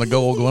hanging on the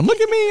goal going, look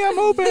at me, I'm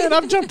open.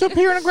 I've jumped up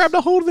here and I grabbed a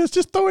hold of this.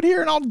 Just throw it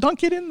here and I'll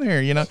dunk it in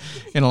there, you know.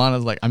 And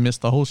Alana's like, I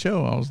missed the whole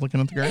show. I was looking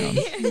at the ground.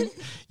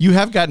 You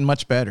have gotten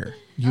much better.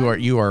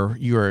 You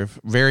are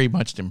very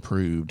much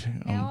improved.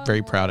 Now I'm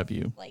very more proud of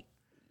you. Like,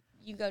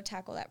 you go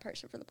tackle that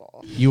person for the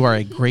ball. You are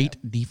a great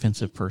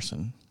defensive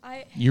person.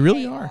 You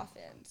really are.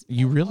 Offense.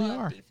 You I really love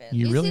are. defense.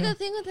 You You really see, are. the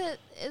thing with it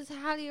is,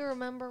 how do you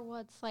remember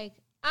what's like?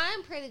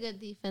 I'm a pretty good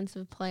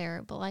defensive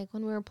player, but like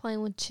when we were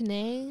playing with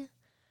Chennai,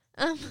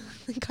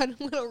 got a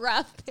little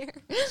rough there.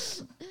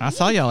 I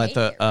saw y'all at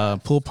the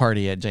pool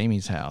party at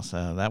Jamie's house.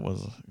 That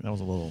was a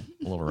little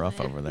rough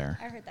over there.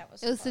 I heard that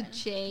was It was the fun.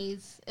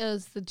 Jays. It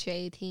was the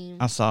J team.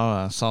 I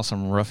saw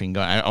some roughing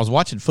going. I was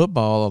watching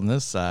football on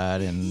this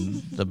side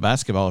and the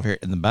basketball over here,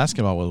 and the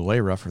basketball was way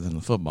rougher than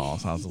the football,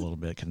 so I was a little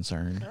bit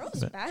concerned. Girls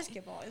But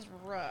basketball is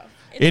rough.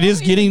 it is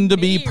always getting to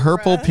be me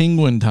purple rough.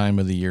 penguin time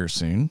of the year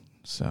soon,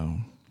 so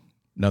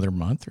another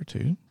month or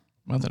two,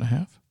 month and a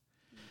half,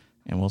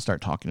 and we'll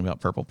start talking about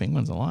purple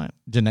penguins a lot.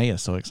 Janae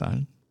is so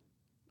excited.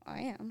 I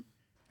am.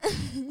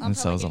 And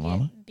so is probably Alana.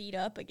 gonna get beat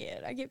up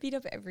again. I get beat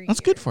up every That's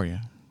year. good for you.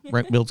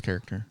 Brett builds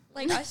character.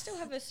 Like, I still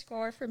have a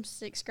scar from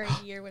 6th grade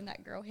year when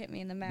that girl hit me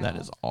in the mouth. That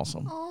is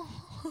awesome.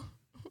 Oh,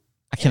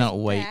 I cannot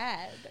wait.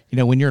 Bad. You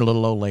know, when you're a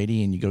little old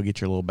lady and you go get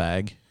your little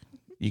bag,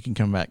 you can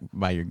come back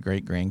by your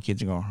great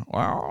grandkids and go,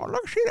 wow,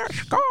 look, see that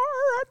scar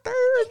right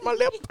there in my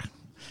lip.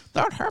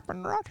 That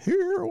happened right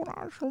here when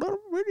I was a little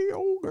bitty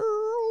old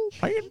girl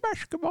playing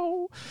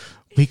basketball.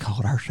 We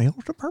called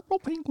ourselves the Purple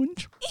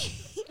Penguins.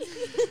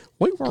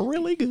 We were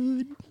really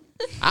good.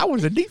 I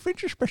was a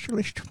defensive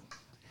specialist.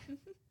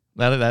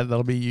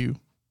 That'll be you.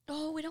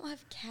 Oh, we don't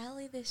have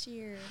Callie this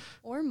year.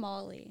 Or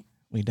Molly.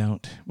 We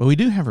don't. But we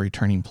do have a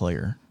returning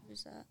player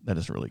Who's that? that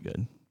is really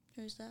good.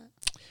 Who's that?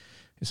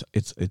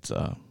 It's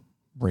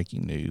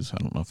breaking news. I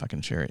don't know if I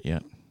can share it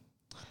yet.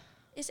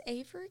 Is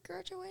Avery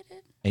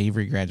graduated?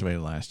 Avery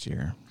graduated last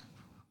year.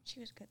 She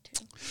was good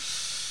too.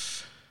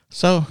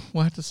 So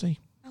we'll have to see.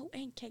 Oh,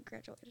 and Kate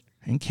graduated.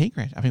 And Kate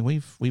graduated. I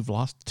mean, we've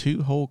lost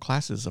 2 whole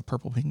classes of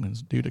Purple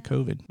Penguins due to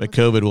COVID. But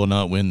COVID will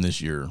not win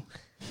this year.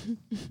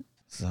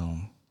 So,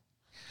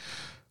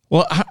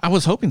 well, I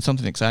was hoping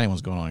something exciting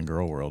was going on in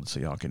Girl World so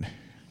y'all could,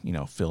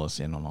 fill us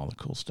in on all the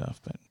cool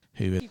stuff. But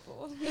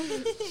People.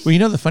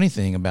 well, the funny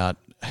thing about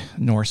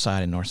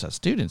Northside and Northside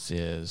students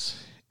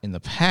is in the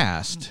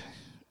past,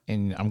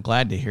 and I'm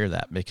glad to hear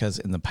that because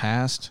in the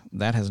past,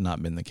 that has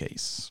not been the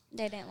case.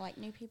 They didn't like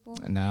new people.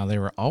 Now, they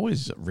were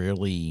always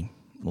really,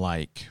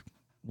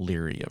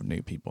 leery of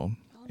new people.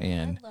 Oh, no,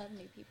 And I love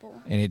new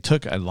people. and it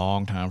took a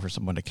long time for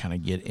someone to kind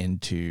of get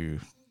into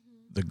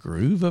the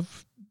groove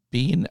of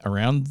being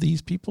around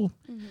these people.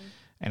 Mm-hmm.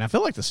 And I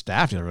feel like the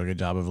staff did a really good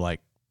job of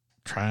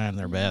trying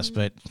their best,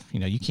 but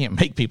you can't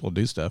make people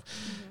do stuff.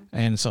 Mm-hmm.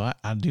 And so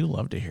I do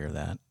love to hear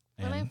that.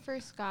 When I And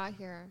first got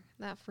here,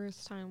 that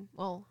first time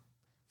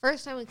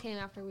we came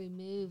after we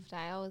moved,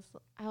 I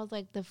was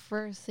like, the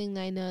first thing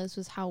I noticed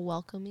was how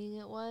welcoming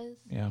it was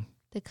yeah,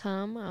 to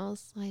come. I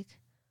was like,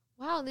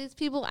 wow, these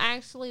people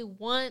actually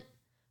want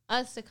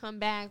us to come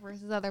back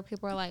versus other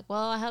people are like,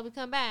 well, I hope we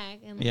come back.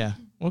 And yeah.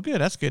 Well, good.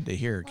 That's good to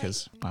hear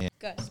because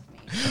Gust me.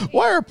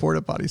 why are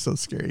porta potties so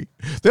scary?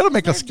 They ought to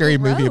make a They're scary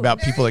movie gross. about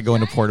people that go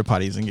into porta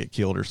potties and get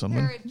killed or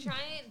something. they're a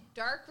giant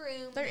dark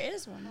room. There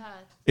is one.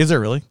 Is there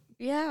really?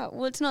 Yeah,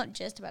 well, it's not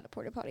just about a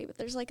porta potty, but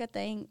there's a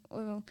thing.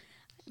 Well,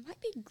 it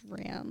might be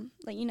Grimm,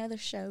 the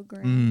show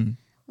Grimm.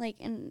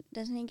 And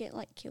doesn't he get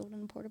killed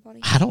in a porta potty?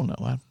 I don't know.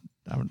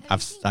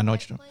 I know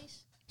what you're doing.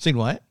 Place? Seen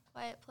what?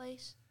 Quiet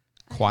Place.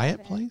 I Quiet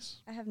haven't. Place?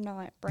 I have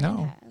not. Brandon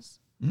No. has.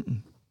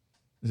 Mm-mm.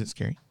 Is it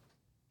scary?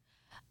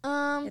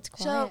 It's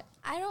So quiet.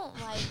 I don't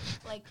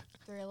like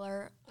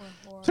thriller or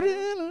horror.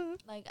 Thriller.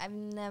 I've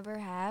never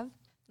have.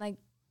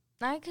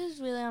 Not because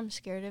really I'm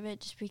scared of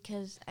it, just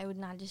because I would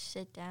not just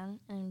sit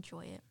down and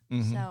enjoy it.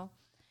 Mhm. So,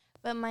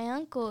 but my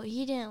uncle,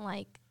 he doesn't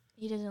like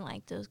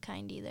those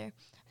kind either.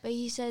 But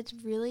he said it's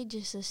really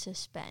just a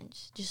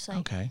suspense, just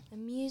Okay. the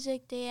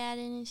music they add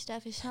in and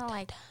stuff. It's not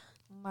like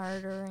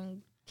murder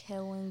and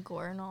killing,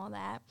 gore, and all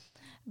that.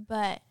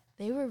 But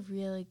they were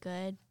really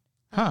good.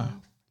 Huh.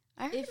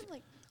 I heard if-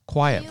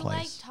 Quiet do you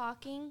Place. like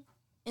talking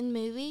in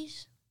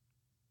movies?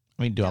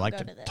 I mean, do I Don't like go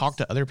to to this. talk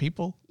to other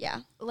people?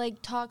 yeah.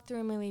 Talk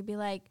through a movie, be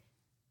like,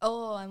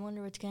 oh, I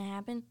wonder what's gonna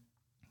happen.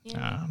 You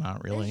know?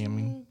 Not really. I There's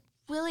mean,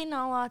 really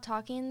not a lot of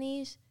talking in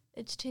these.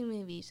 It's 2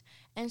 movies.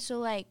 And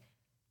so,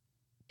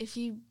 if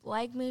you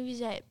like movies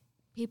that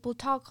people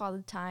talk all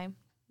the time,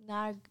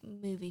 not a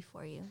movie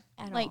for you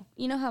at Like, all.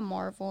 you know how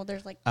Marvel,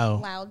 there's like Oh.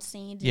 loud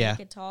scenes Yeah. and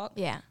you could talk?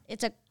 Yeah.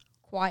 It's a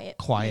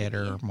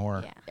Quieter, movie.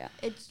 more Yeah. Yeah.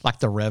 It's like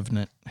The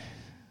Revenant.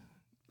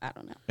 I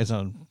don't know. It's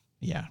a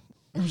yeah.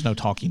 There's no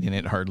talking in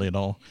it hardly at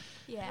all.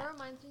 yeah. That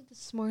reminds me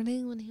this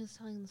morning when he was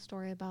telling the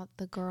story about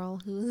the girl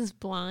who was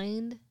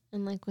blind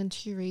and like when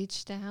she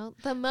reached out.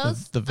 The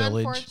most the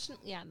village.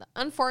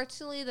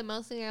 Unfortunately, the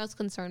most thing I was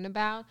concerned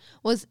about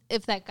was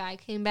if that guy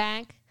came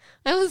back.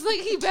 I was like,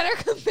 he better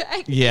come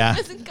back. Yeah. If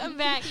he doesn't come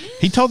back.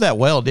 He told that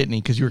well, didn't he?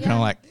 Because you were kind of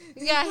like,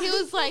 Yeah, he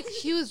was like,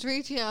 she was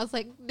reaching out. I was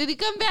like, did he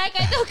come back?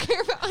 I don't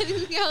care about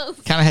anything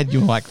else. kind of had you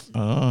like,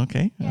 oh,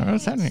 okay. Yeah,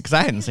 What's happening? Because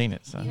I hadn't seen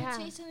it. So He Yeah.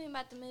 would say something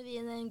about the movie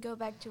and then go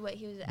back to what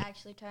he was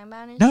actually talking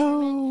about in his No.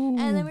 sermon.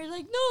 And then we're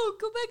like, no,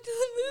 go back to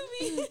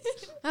the movie.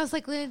 I was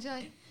like,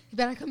 Leandra, you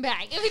better come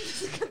back. If he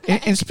doesn't come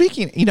back. and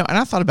speaking, and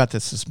I thought about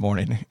this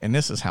morning, and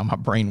this is how my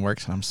brain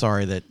works. And I'm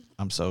sorry that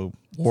I'm so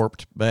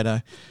warped,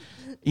 but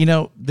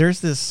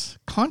there's this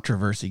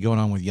controversy going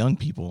on with young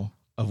people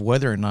of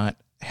whether or not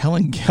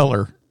Helen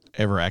Keller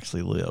ever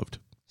actually lived.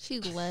 She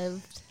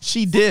lived.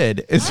 She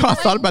did, and so I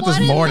thought about this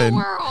What in the morning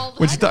world?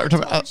 when she I talked got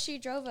about. told she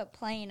drove a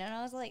plane, and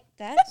I was like,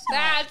 that's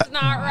That's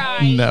not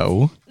right.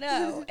 No,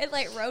 no. It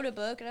like wrote a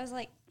book, and I was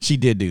like, she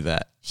did do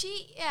that.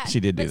 She She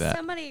did do but that.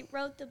 somebody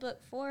wrote the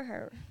book for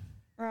her,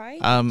 right?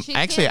 She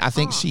Actually, can't I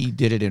think talk. she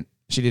did it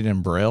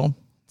in Braille.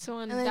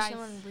 Someone and then died.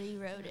 someone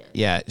rewrote it.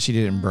 Yeah, she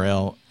did it in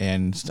Braille,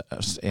 and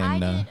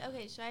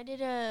I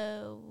did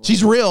a.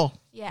 she's real.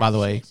 Yeah, by the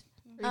she way. is.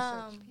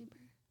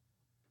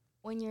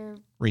 When you're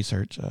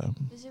Research.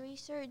 is it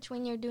research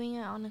when you're doing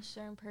it on a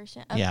certain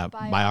person? Yeah,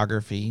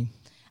 biography.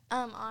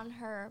 On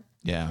her.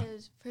 Yeah.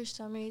 Because for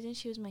some reason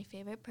she was my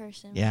favorite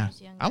person when I Yeah,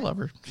 was younger. I love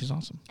her. She's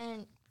awesome.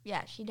 And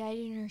yeah, she died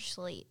in her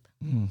sleep.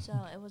 Mm. So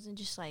it wasn't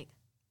just like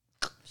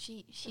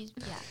she's She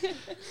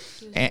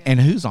was And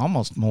who's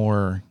almost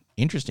more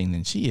interesting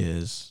than she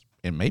is,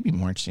 and maybe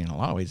more interesting in a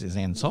lot of ways, is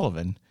Anne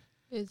Sullivan,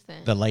 Who's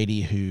that? the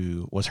lady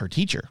who was her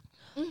teacher,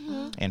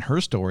 mm-hmm. and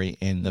her story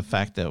and the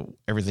fact that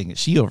everything that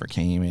she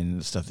overcame and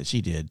the stuff that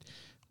she did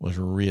was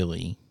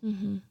really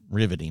Mm-hmm.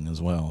 riveting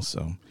as well.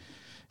 So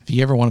if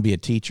you ever want to be a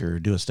teacher,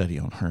 do a study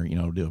on her,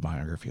 do a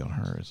biography on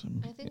her. I think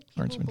learn people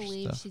some interesting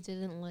believe stuff. she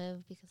didn't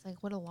live because,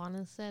 like, what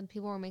Alana said,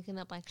 people were making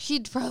up like she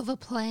drove a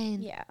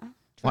plane. yeah.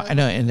 Well, I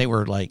know, and they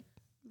were like,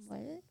 What?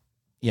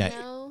 yeah,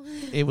 No.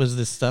 it was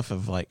this stuff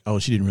of like, oh,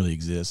 she didn't really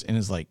exist, and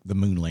it's like the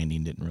moon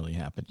landing didn't really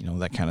happen,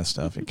 that kind of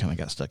stuff. It kind of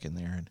got stuck in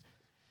there,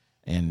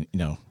 and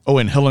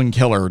and Helen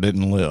Keller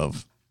didn't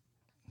live.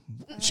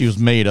 She was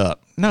made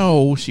up.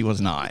 No, she was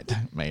not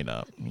made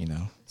up.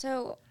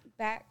 So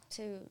back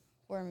to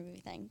horror movie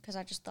thing, because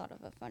I just thought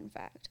of a fun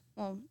fact.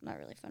 Well, not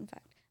really fun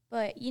fact,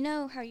 but you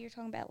know how you're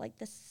talking about like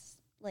this,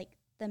 like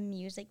the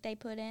music they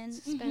put in.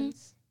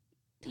 Suspense.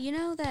 You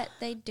know that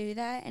they do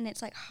that, and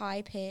it's like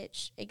high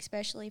pitch,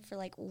 especially for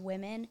like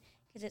women,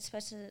 because it's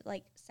supposed to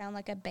like sound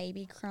like a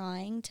baby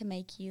crying to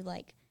make you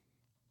like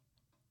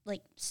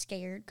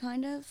scared,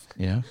 kind of.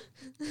 Yeah.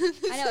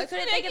 I know I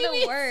couldn't think of Making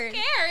me the word.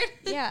 Scared.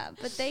 Yeah,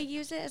 but they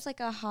use it as like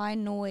a high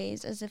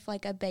noise, as if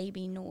like a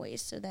baby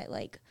noise, so that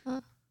like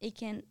it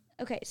can.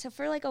 Okay, so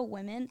for like a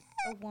woman,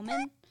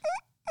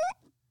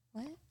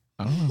 what?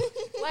 I don't know.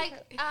 Like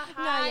a I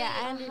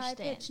high. understand. High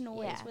pitched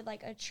noise Yeah. would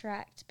like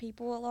attract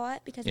people a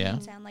lot because Yeah. it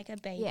can sound like a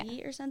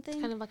baby or something.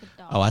 Kind of like a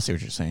dog. Oh, I see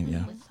what you're saying.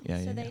 Yeah. Yeah.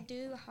 so Yeah. they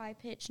do high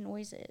pitched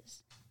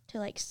noises to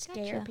like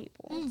scare Gotcha.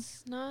 people.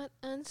 It's not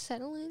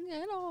unsettling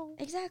at all.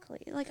 Exactly.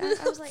 Like I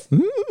was like,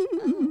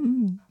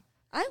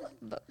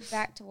 but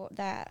back to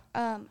that.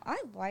 I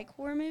like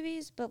horror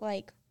movies, but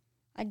like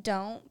I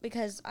don't,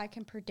 because I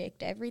can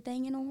predict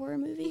everything in a horror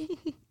movie.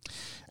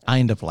 I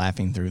end up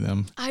laughing through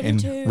them I do and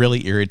too.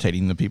 really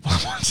irritating the people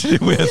I'm watching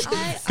it with.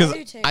 I Because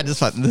do too. I just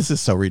thought this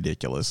is so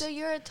ridiculous. So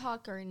you're a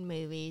talker in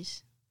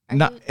movies. Are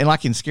Not you- and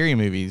like in scary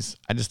movies,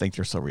 I just think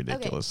they're so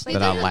ridiculous but that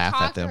you I don't laugh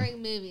talk at them. during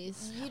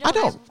movies. you I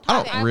don't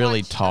I really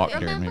watched- talk okay.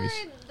 during Remember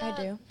movies. the I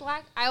do.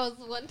 I was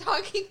the one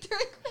talking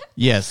during that.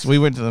 Yes, we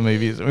went to the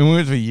movies. We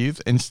went to the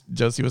youth, and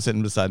Josie was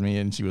sitting beside me,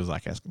 and she was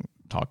like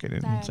talking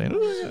and That saying,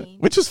 annoys "Ooh," me.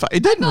 which was fine.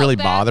 It didn't really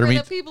bother me.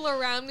 The people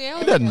around me. I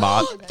was It doesn't like,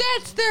 bother. Oh,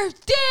 that's their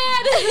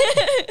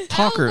dad.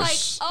 Talkers- I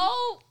was like,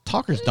 oh.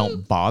 Talkers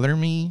don't bother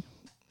me,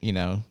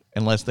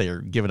 unless they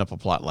are giving up a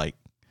plot like,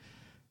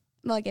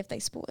 Like if they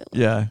spoil it.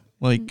 yeah,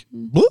 like,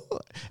 Mm-hmm. blah.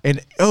 And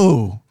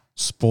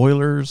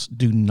spoilers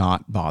do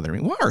not bother me.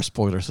 Why are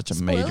spoilers such a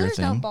major Spoilers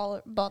thing?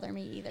 don't bother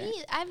me either.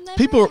 I've never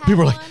People had are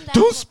one like, that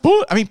don't will-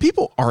 spoil. I mean,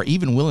 people are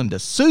even willing to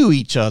sue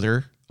each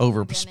other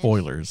over goodness.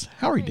 spoilers.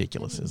 How Oh my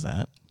ridiculous is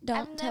that? Don't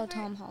I've tell never-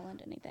 Tom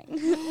Holland anything.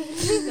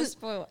 He'll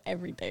spoil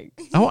everything.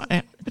 Oh,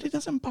 but it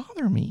doesn't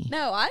bother me.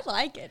 No, I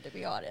like it, to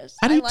be honest.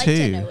 I do like too.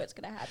 to know what's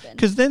going to happen.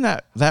 Because then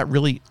that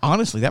really,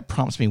 honestly, that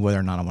prompts me whether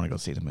or not I want to go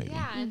see the movie.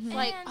 Yeah, it's And-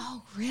 like,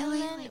 oh,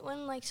 really? And then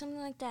when like something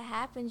like that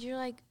happens, you're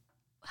like,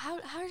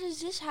 how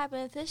does this happen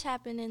if this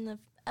happened in the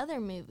other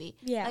movie?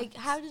 Yeah. Like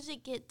how does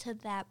it get to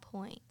that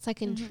point? It's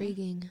like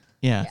intriguing.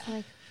 Yeah.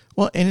 Like,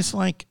 Well, and it's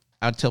like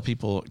I tell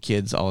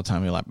kids all the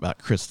time about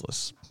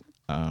Chrysalis.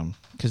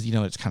 because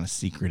it's kind of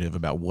secretive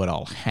about what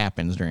all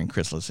happens during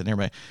chrysalis, and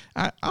everybody,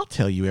 I'll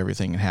tell you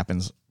everything that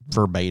happens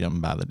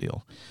verbatim by the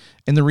deal,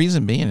 and the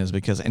reason being is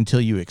because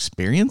until you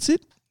experience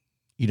it,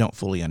 you don't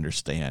fully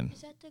understand.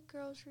 Is that the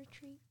girls'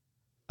 retreat?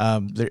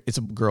 It's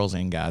a girls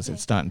and guys. Okay.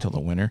 It's not until the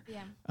winter.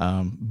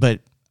 Yeah. But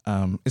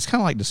it's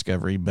kind of like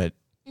Discovery, but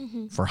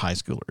for high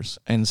schoolers.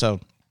 And so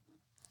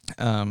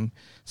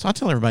I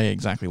tell everybody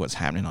exactly what's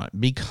happening on it,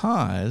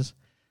 because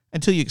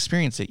until you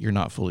experience it, you're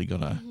not fully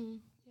going to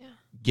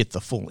get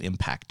the full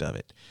impact of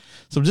it.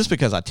 So just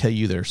because I tell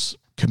you there's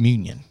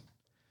communion,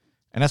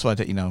 and that's why I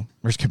tell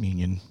there's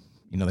communion.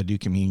 They do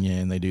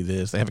communion, they do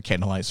this, they have a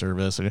candlelight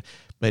service,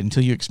 but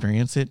until you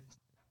experience it,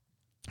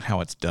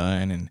 how it's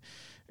done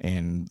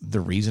and the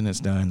reason it's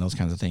done, those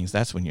kinds of things,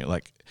 that's when you're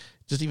like,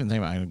 just even think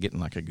about, I'm getting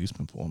like a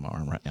goosebump on my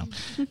arm right now,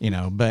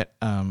 but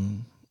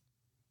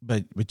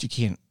you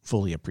can't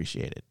fully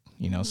appreciate it,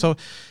 So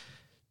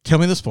tell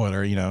me the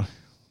spoiler,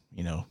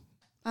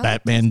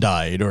 Batman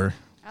died, or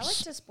I like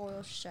to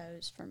spoil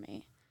shows for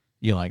me.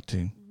 you like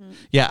to.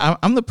 Yeah,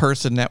 I'm the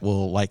person that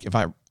will, like, if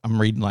I'm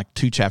reading like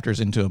 2 chapters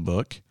into a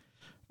book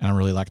and I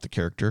really like the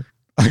character,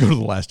 I go to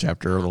the last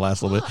chapter or the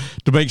last little bit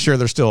to make sure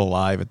they're still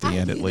alive at the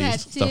end, at do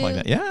least. that Stuff like too.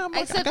 that. Yeah, I'm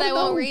like, Except I I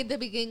won't know. read the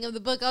beginning of the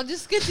book. I'll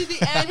just get to the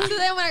end. So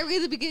then when I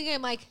read the beginning,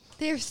 I'm like,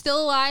 they're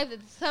still alive. They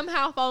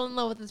somehow fall in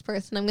love with this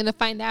person. I'm going to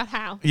find out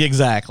how.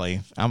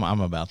 Exactly.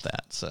 I'm about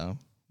that. So,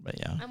 but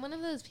yeah. I'm one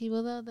of those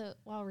people, though, that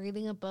while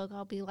reading a book,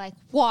 I'll be like,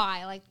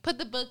 why? Like, put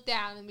the book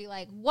down and be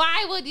like,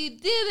 why would you do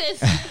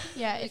this?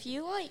 Yeah, if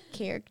you like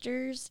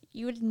characters,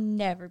 you would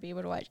never be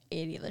able to watch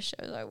any of the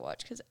shows I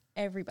watch because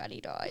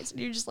everybody dies.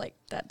 And you're just like,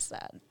 that's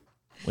sad.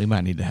 We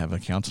might need to have a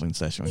counseling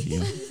session with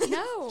you.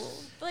 No,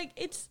 like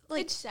it's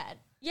like It's sad.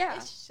 yeah.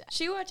 It's sad.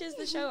 She watches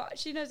the show.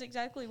 She knows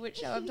exactly which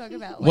show I'm talking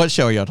about. What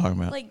show are y'all talking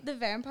about? Like the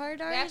Vampire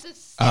They have Diaries. to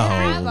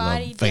stab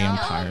Everybody the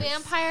vampire. a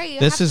vampire. You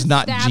This have is to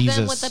not stab them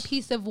Jesus. with a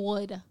piece of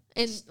wood.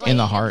 And, In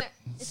the heart.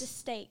 It's a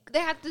steak. They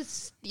have to.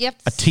 You have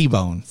to A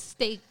T-bone.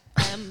 stake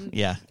them.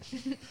 Yeah.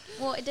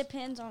 Well, it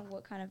depends on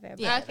what kind of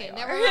vampire. Okay, they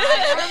never are. mind.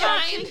 Never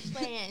She mind.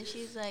 explained.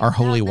 She's like, Or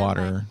holy no, never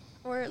water. mind.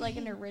 Or like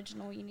an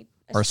original, you need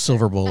Or a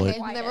silver bullet. Okay,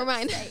 white never egg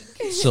mind.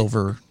 steak.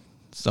 Silver.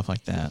 Stuff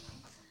like that.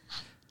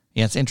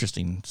 Yeah, it's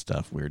interesting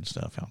stuff, weird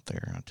stuff out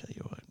there, I'll tell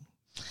you what.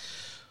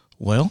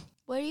 Well,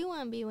 What do you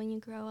want to be when you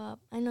grow up?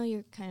 I know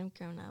you're kind of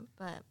grown up,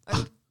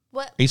 but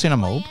what? are you saying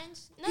I'm old?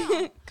 plans?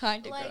 No,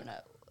 Kind of Like, grown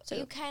up. So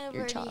you kind of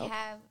your already child.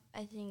 have.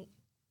 I think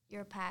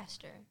you're a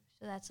pastor,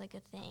 so that's like a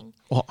thing.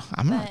 Well,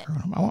 I'm not But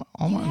growing up.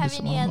 I Do you want to have be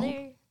any someone.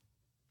 other?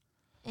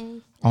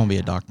 Any, I want to be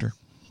a doctor.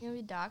 You want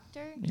to be a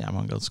doctor? Yeah, I'm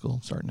going to go to school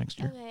starting next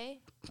year. Okay.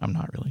 I'm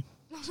not really.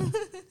 Do you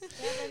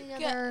have any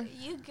other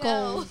You go.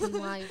 goals in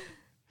life?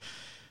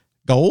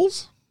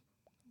 Goals?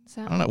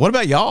 So, I don't know. What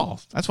about y'all?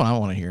 That's what I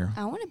want to hear.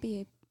 I want to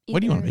be. What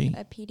do you wanna either be?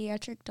 A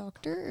pediatric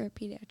doctor or a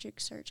pediatric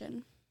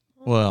surgeon.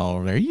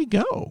 Well, there you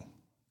go.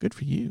 Good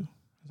for you.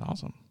 That's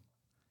awesome.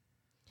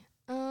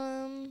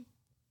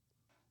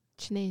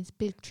 Janae's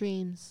big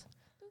dreams.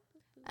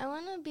 I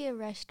want to be a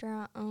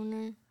restaurant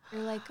owner or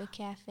like a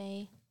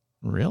cafe.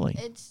 Really?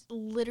 It's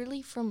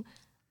literally from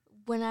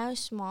when I was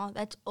small.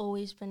 That's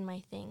always been my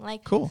thing.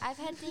 Like, Cool. I've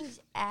had things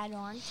add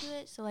on to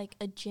it. So, like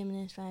a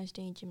gymnast when I was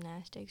doing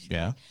gymnastics. or,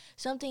 Yeah. like,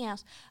 something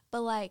else.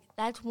 But like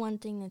that's one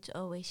thing that's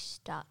always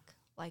stuck.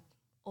 Like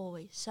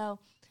always. So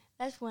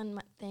that's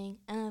one thing.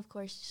 And of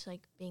course, just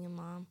like being a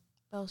mom,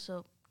 but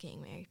also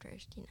getting married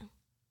first.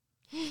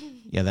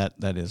 Yeah,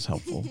 that is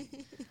helpful.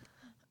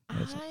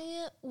 Yes.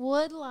 I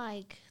would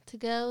like to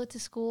go to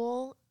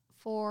school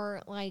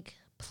for like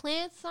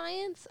plant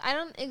science. I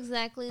don't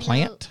exactly know.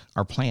 Plant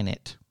or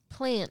planet?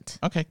 Plant.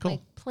 Okay, cool.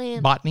 Like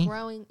plant Botany?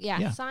 growing. Yeah,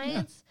 Yeah, yeah.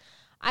 science.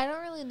 I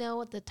don't really know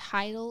what the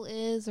title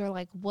is or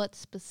like what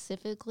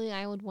specifically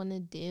I would want to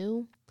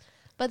do.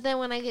 But then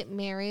when I get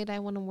married, I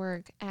want to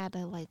work at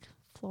a like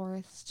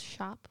florist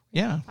shop.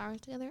 Yeah.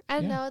 Flowers together. I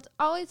don't Yeah. know. It's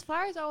always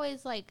flowers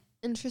always like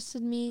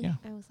interested me. Yeah.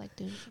 I was like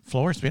doing something.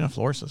 Florist, being a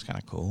florist is kind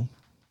of cool.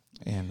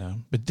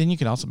 And but then you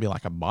can also be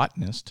like a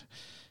botanist,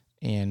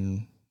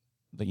 and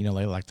they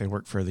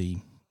work for the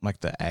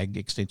ag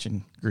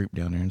extension group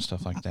down there and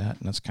stuff like that,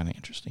 and that's kind of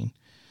interesting.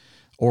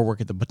 Or work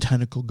at the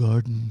botanical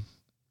garden.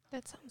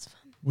 That sounds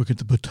fun. Work at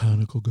the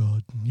botanical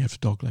garden. You have to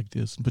talk like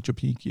this and put your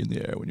pinky in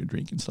the air when you're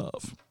drinking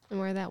stuff. And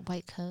wear that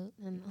white coat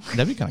and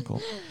That'd be kind of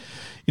cool.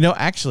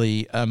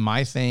 Actually,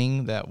 my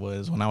thing that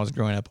was when I was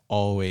growing up,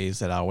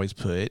 that I always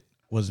put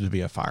was to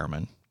be a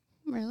fireman.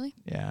 Really?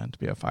 Yeah, to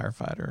be a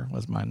firefighter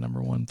was my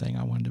number one thing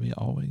I wanted to be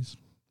always.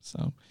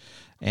 So,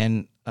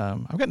 and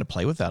I've gotten to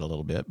play with that a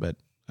little bit, but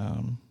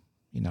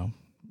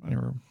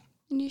whenever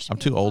I'm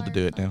too old to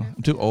do it now.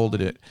 I'm too old to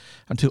do it.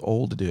 I'm too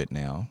old to do it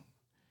now.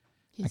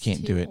 I He's can't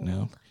too do it now.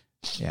 old.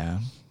 Yeah.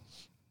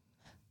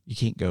 You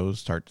can't go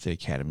start the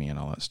academy and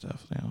all that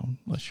stuff now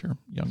unless you're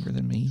younger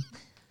than me.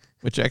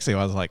 Which actually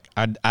I was like,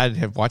 I'd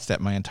have watched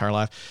that my entire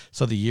life.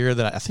 So the year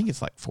that I think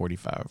it's like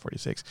 45 or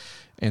 46.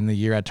 And the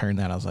year I turned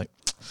that, I was like,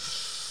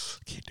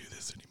 I can't do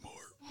this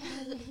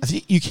anymore. I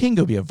think you can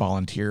go be a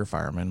volunteer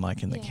fireman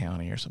like in the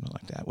county or something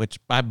like that,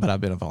 but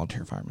I've been a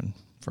volunteer fireman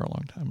for a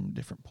long time,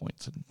 different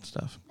points and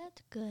stuff.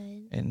 That's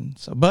good. And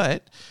so,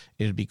 but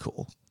it'd be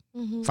cool.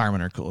 Mm-hmm.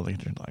 Firemen are cool. They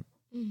just like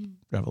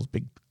drive those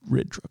big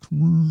red trucks,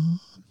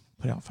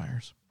 put out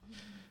fires.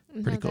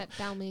 Pretty cool. That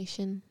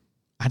Dalmatian.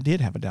 I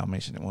did have a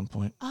Dalmatian at one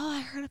point. Oh,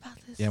 I heard about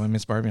this. Yeah, when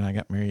Miss Barbie and I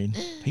got married,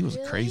 he was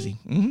Really? crazy.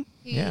 Mm-hmm.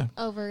 He Yeah,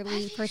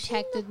 overly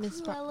protected Miss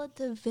Barbie. Cruella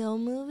de Vil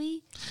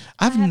movie.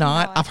 I've have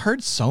not. not. I've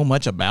heard so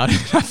much about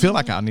it. I feel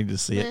like I need to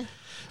see it. I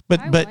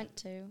But want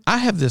to. I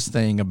have this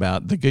thing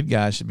about the good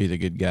guys should be the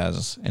good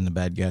guys and the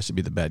bad guys should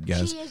be the bad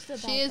guys. She is the bad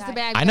She is guy. the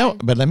bad I know, guy.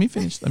 but let me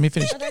finish. Let me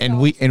finish. But they're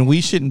And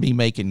we shouldn't be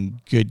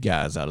making good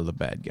guys out of the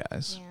bad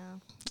guys.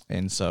 Yeah.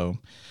 And so,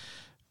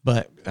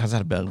 but I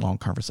had a long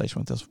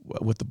conversation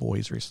with the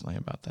boys recently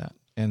about that.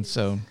 And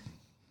so,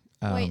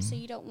 Wait, so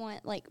you don't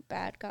want like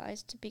bad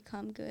guys to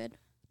become good?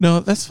 no,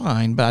 that's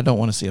fine. But I don't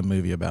want to see a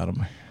movie about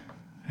them,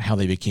 how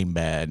they became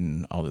bad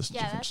and all this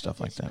Yeah, different that's stuff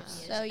what like this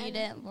that. movie is. So you And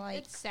didn't like?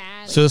 It's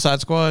sad. Suicide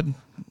Squad.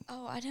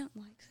 Oh, I don't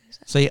like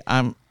Suicide. See,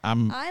 I'm.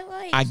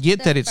 I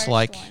get that it's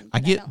like I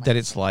get that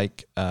it's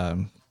like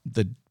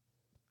the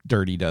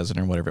Dirty Dozen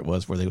or whatever it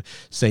was, where they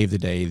saved the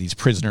day. These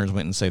prisoners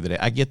went and saved the day.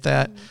 I get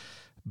that,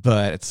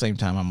 but at the same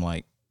time, I'm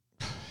like,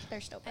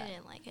 they're still I bad.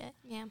 didn't like it.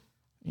 Yeah.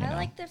 you I know.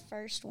 like the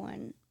first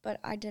one, but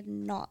I did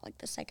not like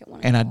the second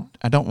one. And at all.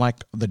 I don't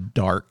like the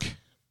dark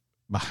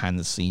behind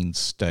the scenes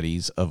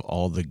studies of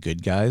all the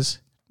good guys,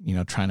 you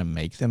know, trying to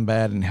make them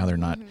bad and how they're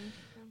not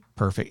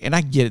perfect. And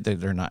I get it that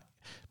they're not,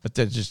 but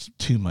there's just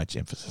too much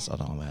emphasis on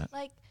all that.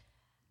 Like,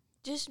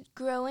 just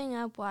growing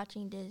up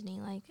watching Disney,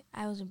 like,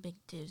 I was a big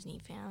Disney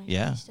fan.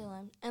 Yeah. I still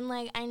am. And,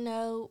 like, I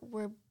know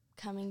we're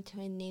coming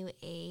to a new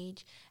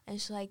age, and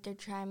so, like, they're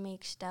trying to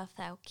make stuff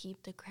that will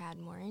keep the crowd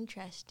more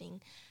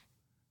interesting.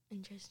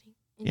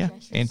 Yeah.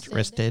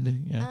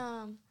 Interested.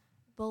 Yeah.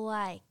 But,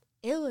 like,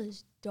 it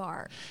was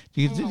dark.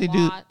 Did and they a do?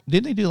 lot.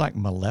 Didn't they do like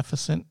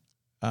Maleficent?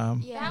 Yeah,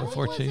 That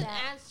before one too. wasn't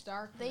as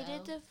dark. They though.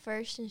 did the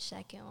first and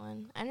second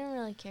one. I didn't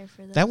really care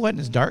for those. That wasn't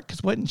as two. dark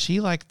because wasn't she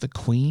like the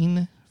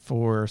queen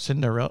for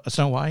Cinderella,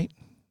 Snow White?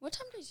 What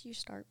time does you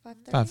start?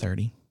 5:30.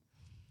 5:30.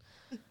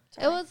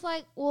 It was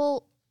like,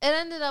 well, it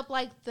ended up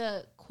like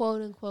the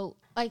quote unquote,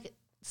 like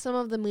some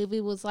of the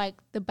movie was like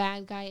the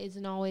bad guy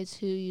isn't always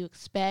who you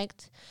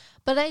expect.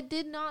 But I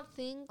did not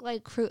think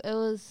like it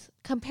was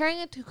comparing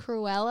it to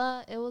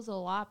Cruella, it was a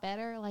lot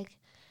better. Like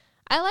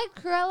I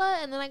liked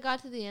Cruella, and then I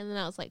got to the end and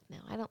I was like, no,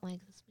 I don't like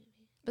this movie.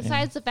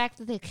 Besides the fact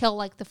that they kill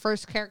like the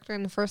first character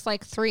in the first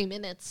like 3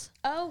 minutes.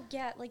 Oh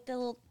yeah, like the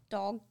little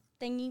dog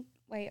thingy.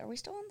 Wait, are we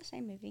still on the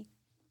same movie?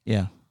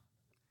 Yeah.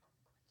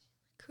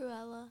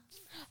 Cruella.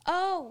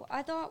 Oh,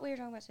 I thought we were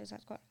talking about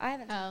Suicide Squad. I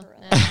haven't Oh,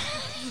 seen no.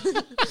 Cruella. We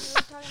were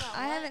talking about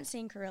I what? haven't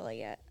seen Cruella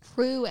yet.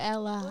 What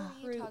Cruella.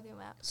 were you Ru- talking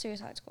about?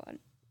 Suicide Squad.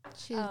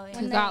 She Oh, yeah.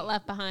 who When got they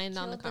left behind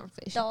on the Killed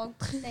conversation. Dog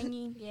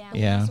thingy. Yeah. the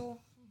Yeah.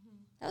 weasel.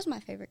 That was my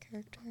favorite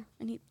character,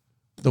 and he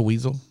The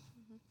Weasel.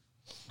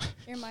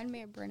 reminded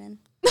me of Brennan.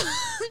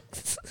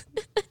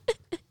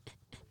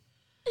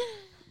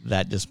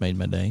 That just made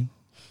my day.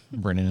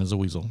 Brennan is a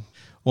weasel.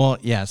 Well,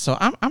 yeah. So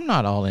I'm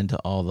not all into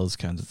all those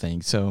kinds of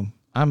things. So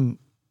I'm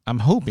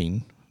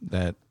hoping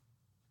that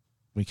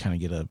we kind of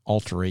get an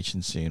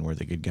alteration soon where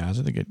the good guys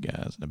are the good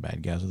guys and the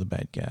bad guys are the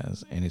bad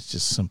guys, and it's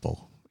just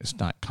simple. It's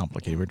not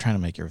complicated. We're trying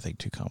to make everything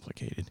too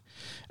complicated.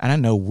 And I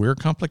know we're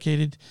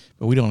complicated,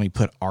 but we don't only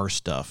put our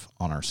stuff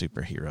on our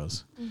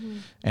superheroes.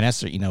 And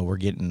that's, we're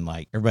getting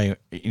like everybody,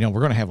 we're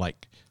going to have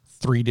like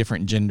 3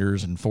 different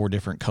genders and 4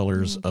 different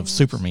colors of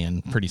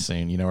Superman pretty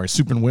soon, or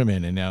super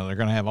women. And now they're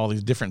going to have all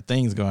these different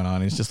things going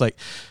on. It's just like,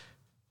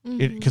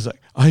 because like,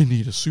 I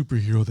need a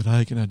superhero that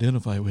I can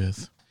identify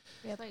with.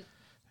 Yeah, like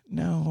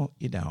No,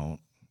 you don't,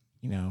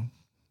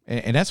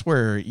 And that's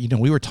where,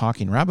 we were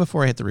talking right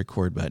before I hit the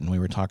record button. We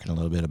were talking a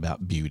little bit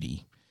about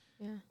beauty.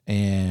 yeah.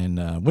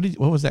 And what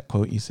was that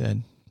quote you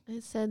said? I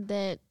said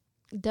that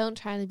don't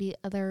try to be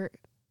other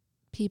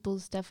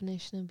people's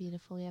definition of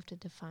beautiful. You have to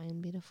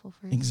define beautiful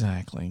first.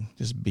 Exactly.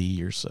 Just be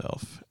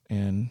yourself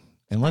and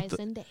By let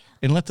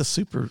the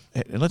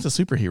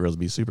superheroes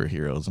be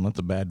superheroes and let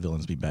the bad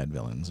villains be bad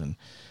villains. And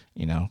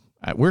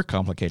we're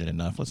complicated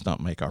enough. Let's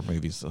not make our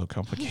movies so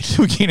complicated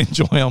we can't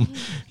enjoy them.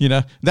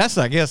 That's,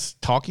 I guess,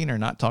 talking or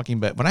not talking.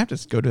 But when I have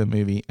to go to a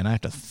movie and I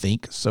have to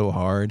think so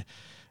hard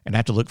and I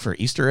have to look for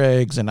Easter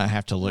eggs and I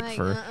have to look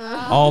for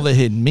all the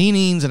hidden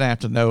meanings and I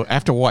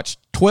have to watch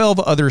 12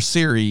 other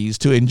series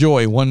to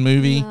enjoy one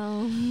movie.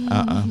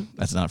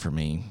 That's not for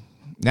me.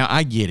 Now,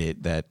 I get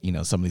it that,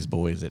 some of these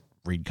boys that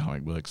read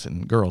comic books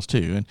and girls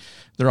too, and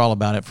they're all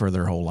about it for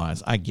their whole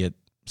lives. I get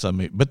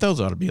some, but those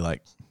ought to be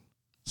like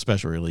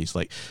special release.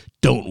 Like,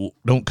 don't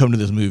come to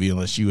this movie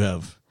unless you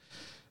have.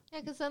 Yeah,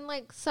 because then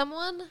like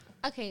someone.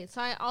 Okay,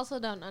 so I also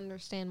don't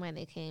understand why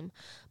they came,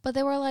 but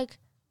they were like,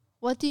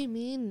 "What do you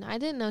mean? I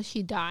didn't know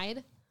she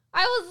died."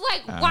 I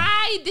was like,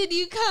 "Why did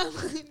you come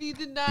if you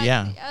did not?"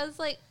 Yeah. I was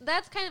like,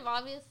 "That's kind of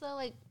obvious though."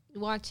 Like, you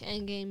watch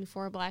Endgame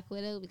before Black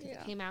Widow because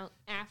it came out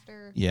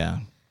after. Yeah.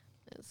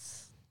 I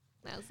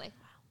was like,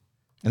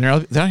 "Wow." And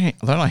they're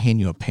not handing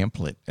you a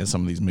pamphlet in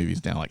some of these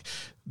movies now. Like,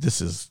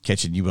 this is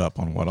catching you up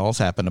on what all's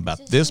happened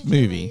about this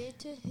movie.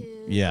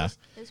 Yeah.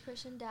 This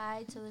person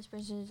died, so this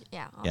person,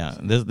 yeah.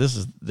 This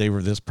is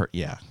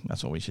yeah.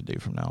 That's what we should do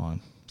from now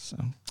on. So,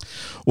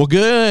 well,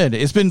 good.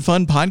 It's been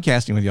fun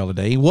podcasting with y'all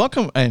today.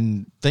 Welcome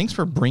and thanks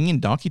for bringing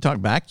Donkey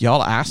Talk back.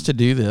 Y'all asked to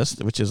do this,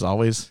 which is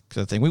always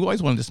the thing. We've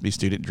always wanted this to be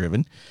student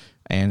driven.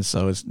 And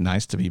so it's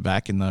nice to be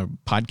back in the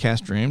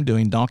podcast room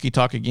doing Donkey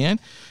Talk again.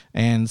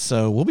 And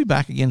so we'll be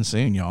back again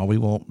soon, y'all. We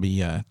won't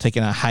be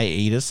taking a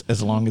hiatus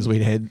as long as we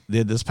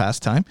did this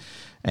past time.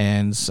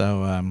 And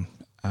so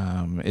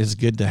it's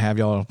good to have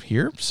y'all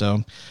here.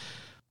 So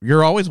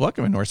you're always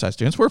welcome in Northside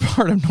students. We're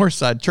part of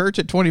Northside Church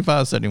at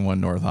 2571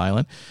 North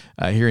Highland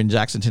here in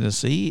Jackson,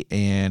 Tennessee.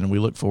 And we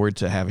look forward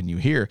to having you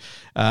here.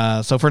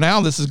 So for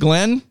now, this is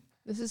Glenn.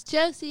 This is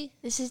Josie.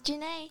 This is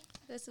Janae.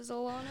 This is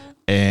Alana.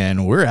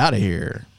 And we're out of here.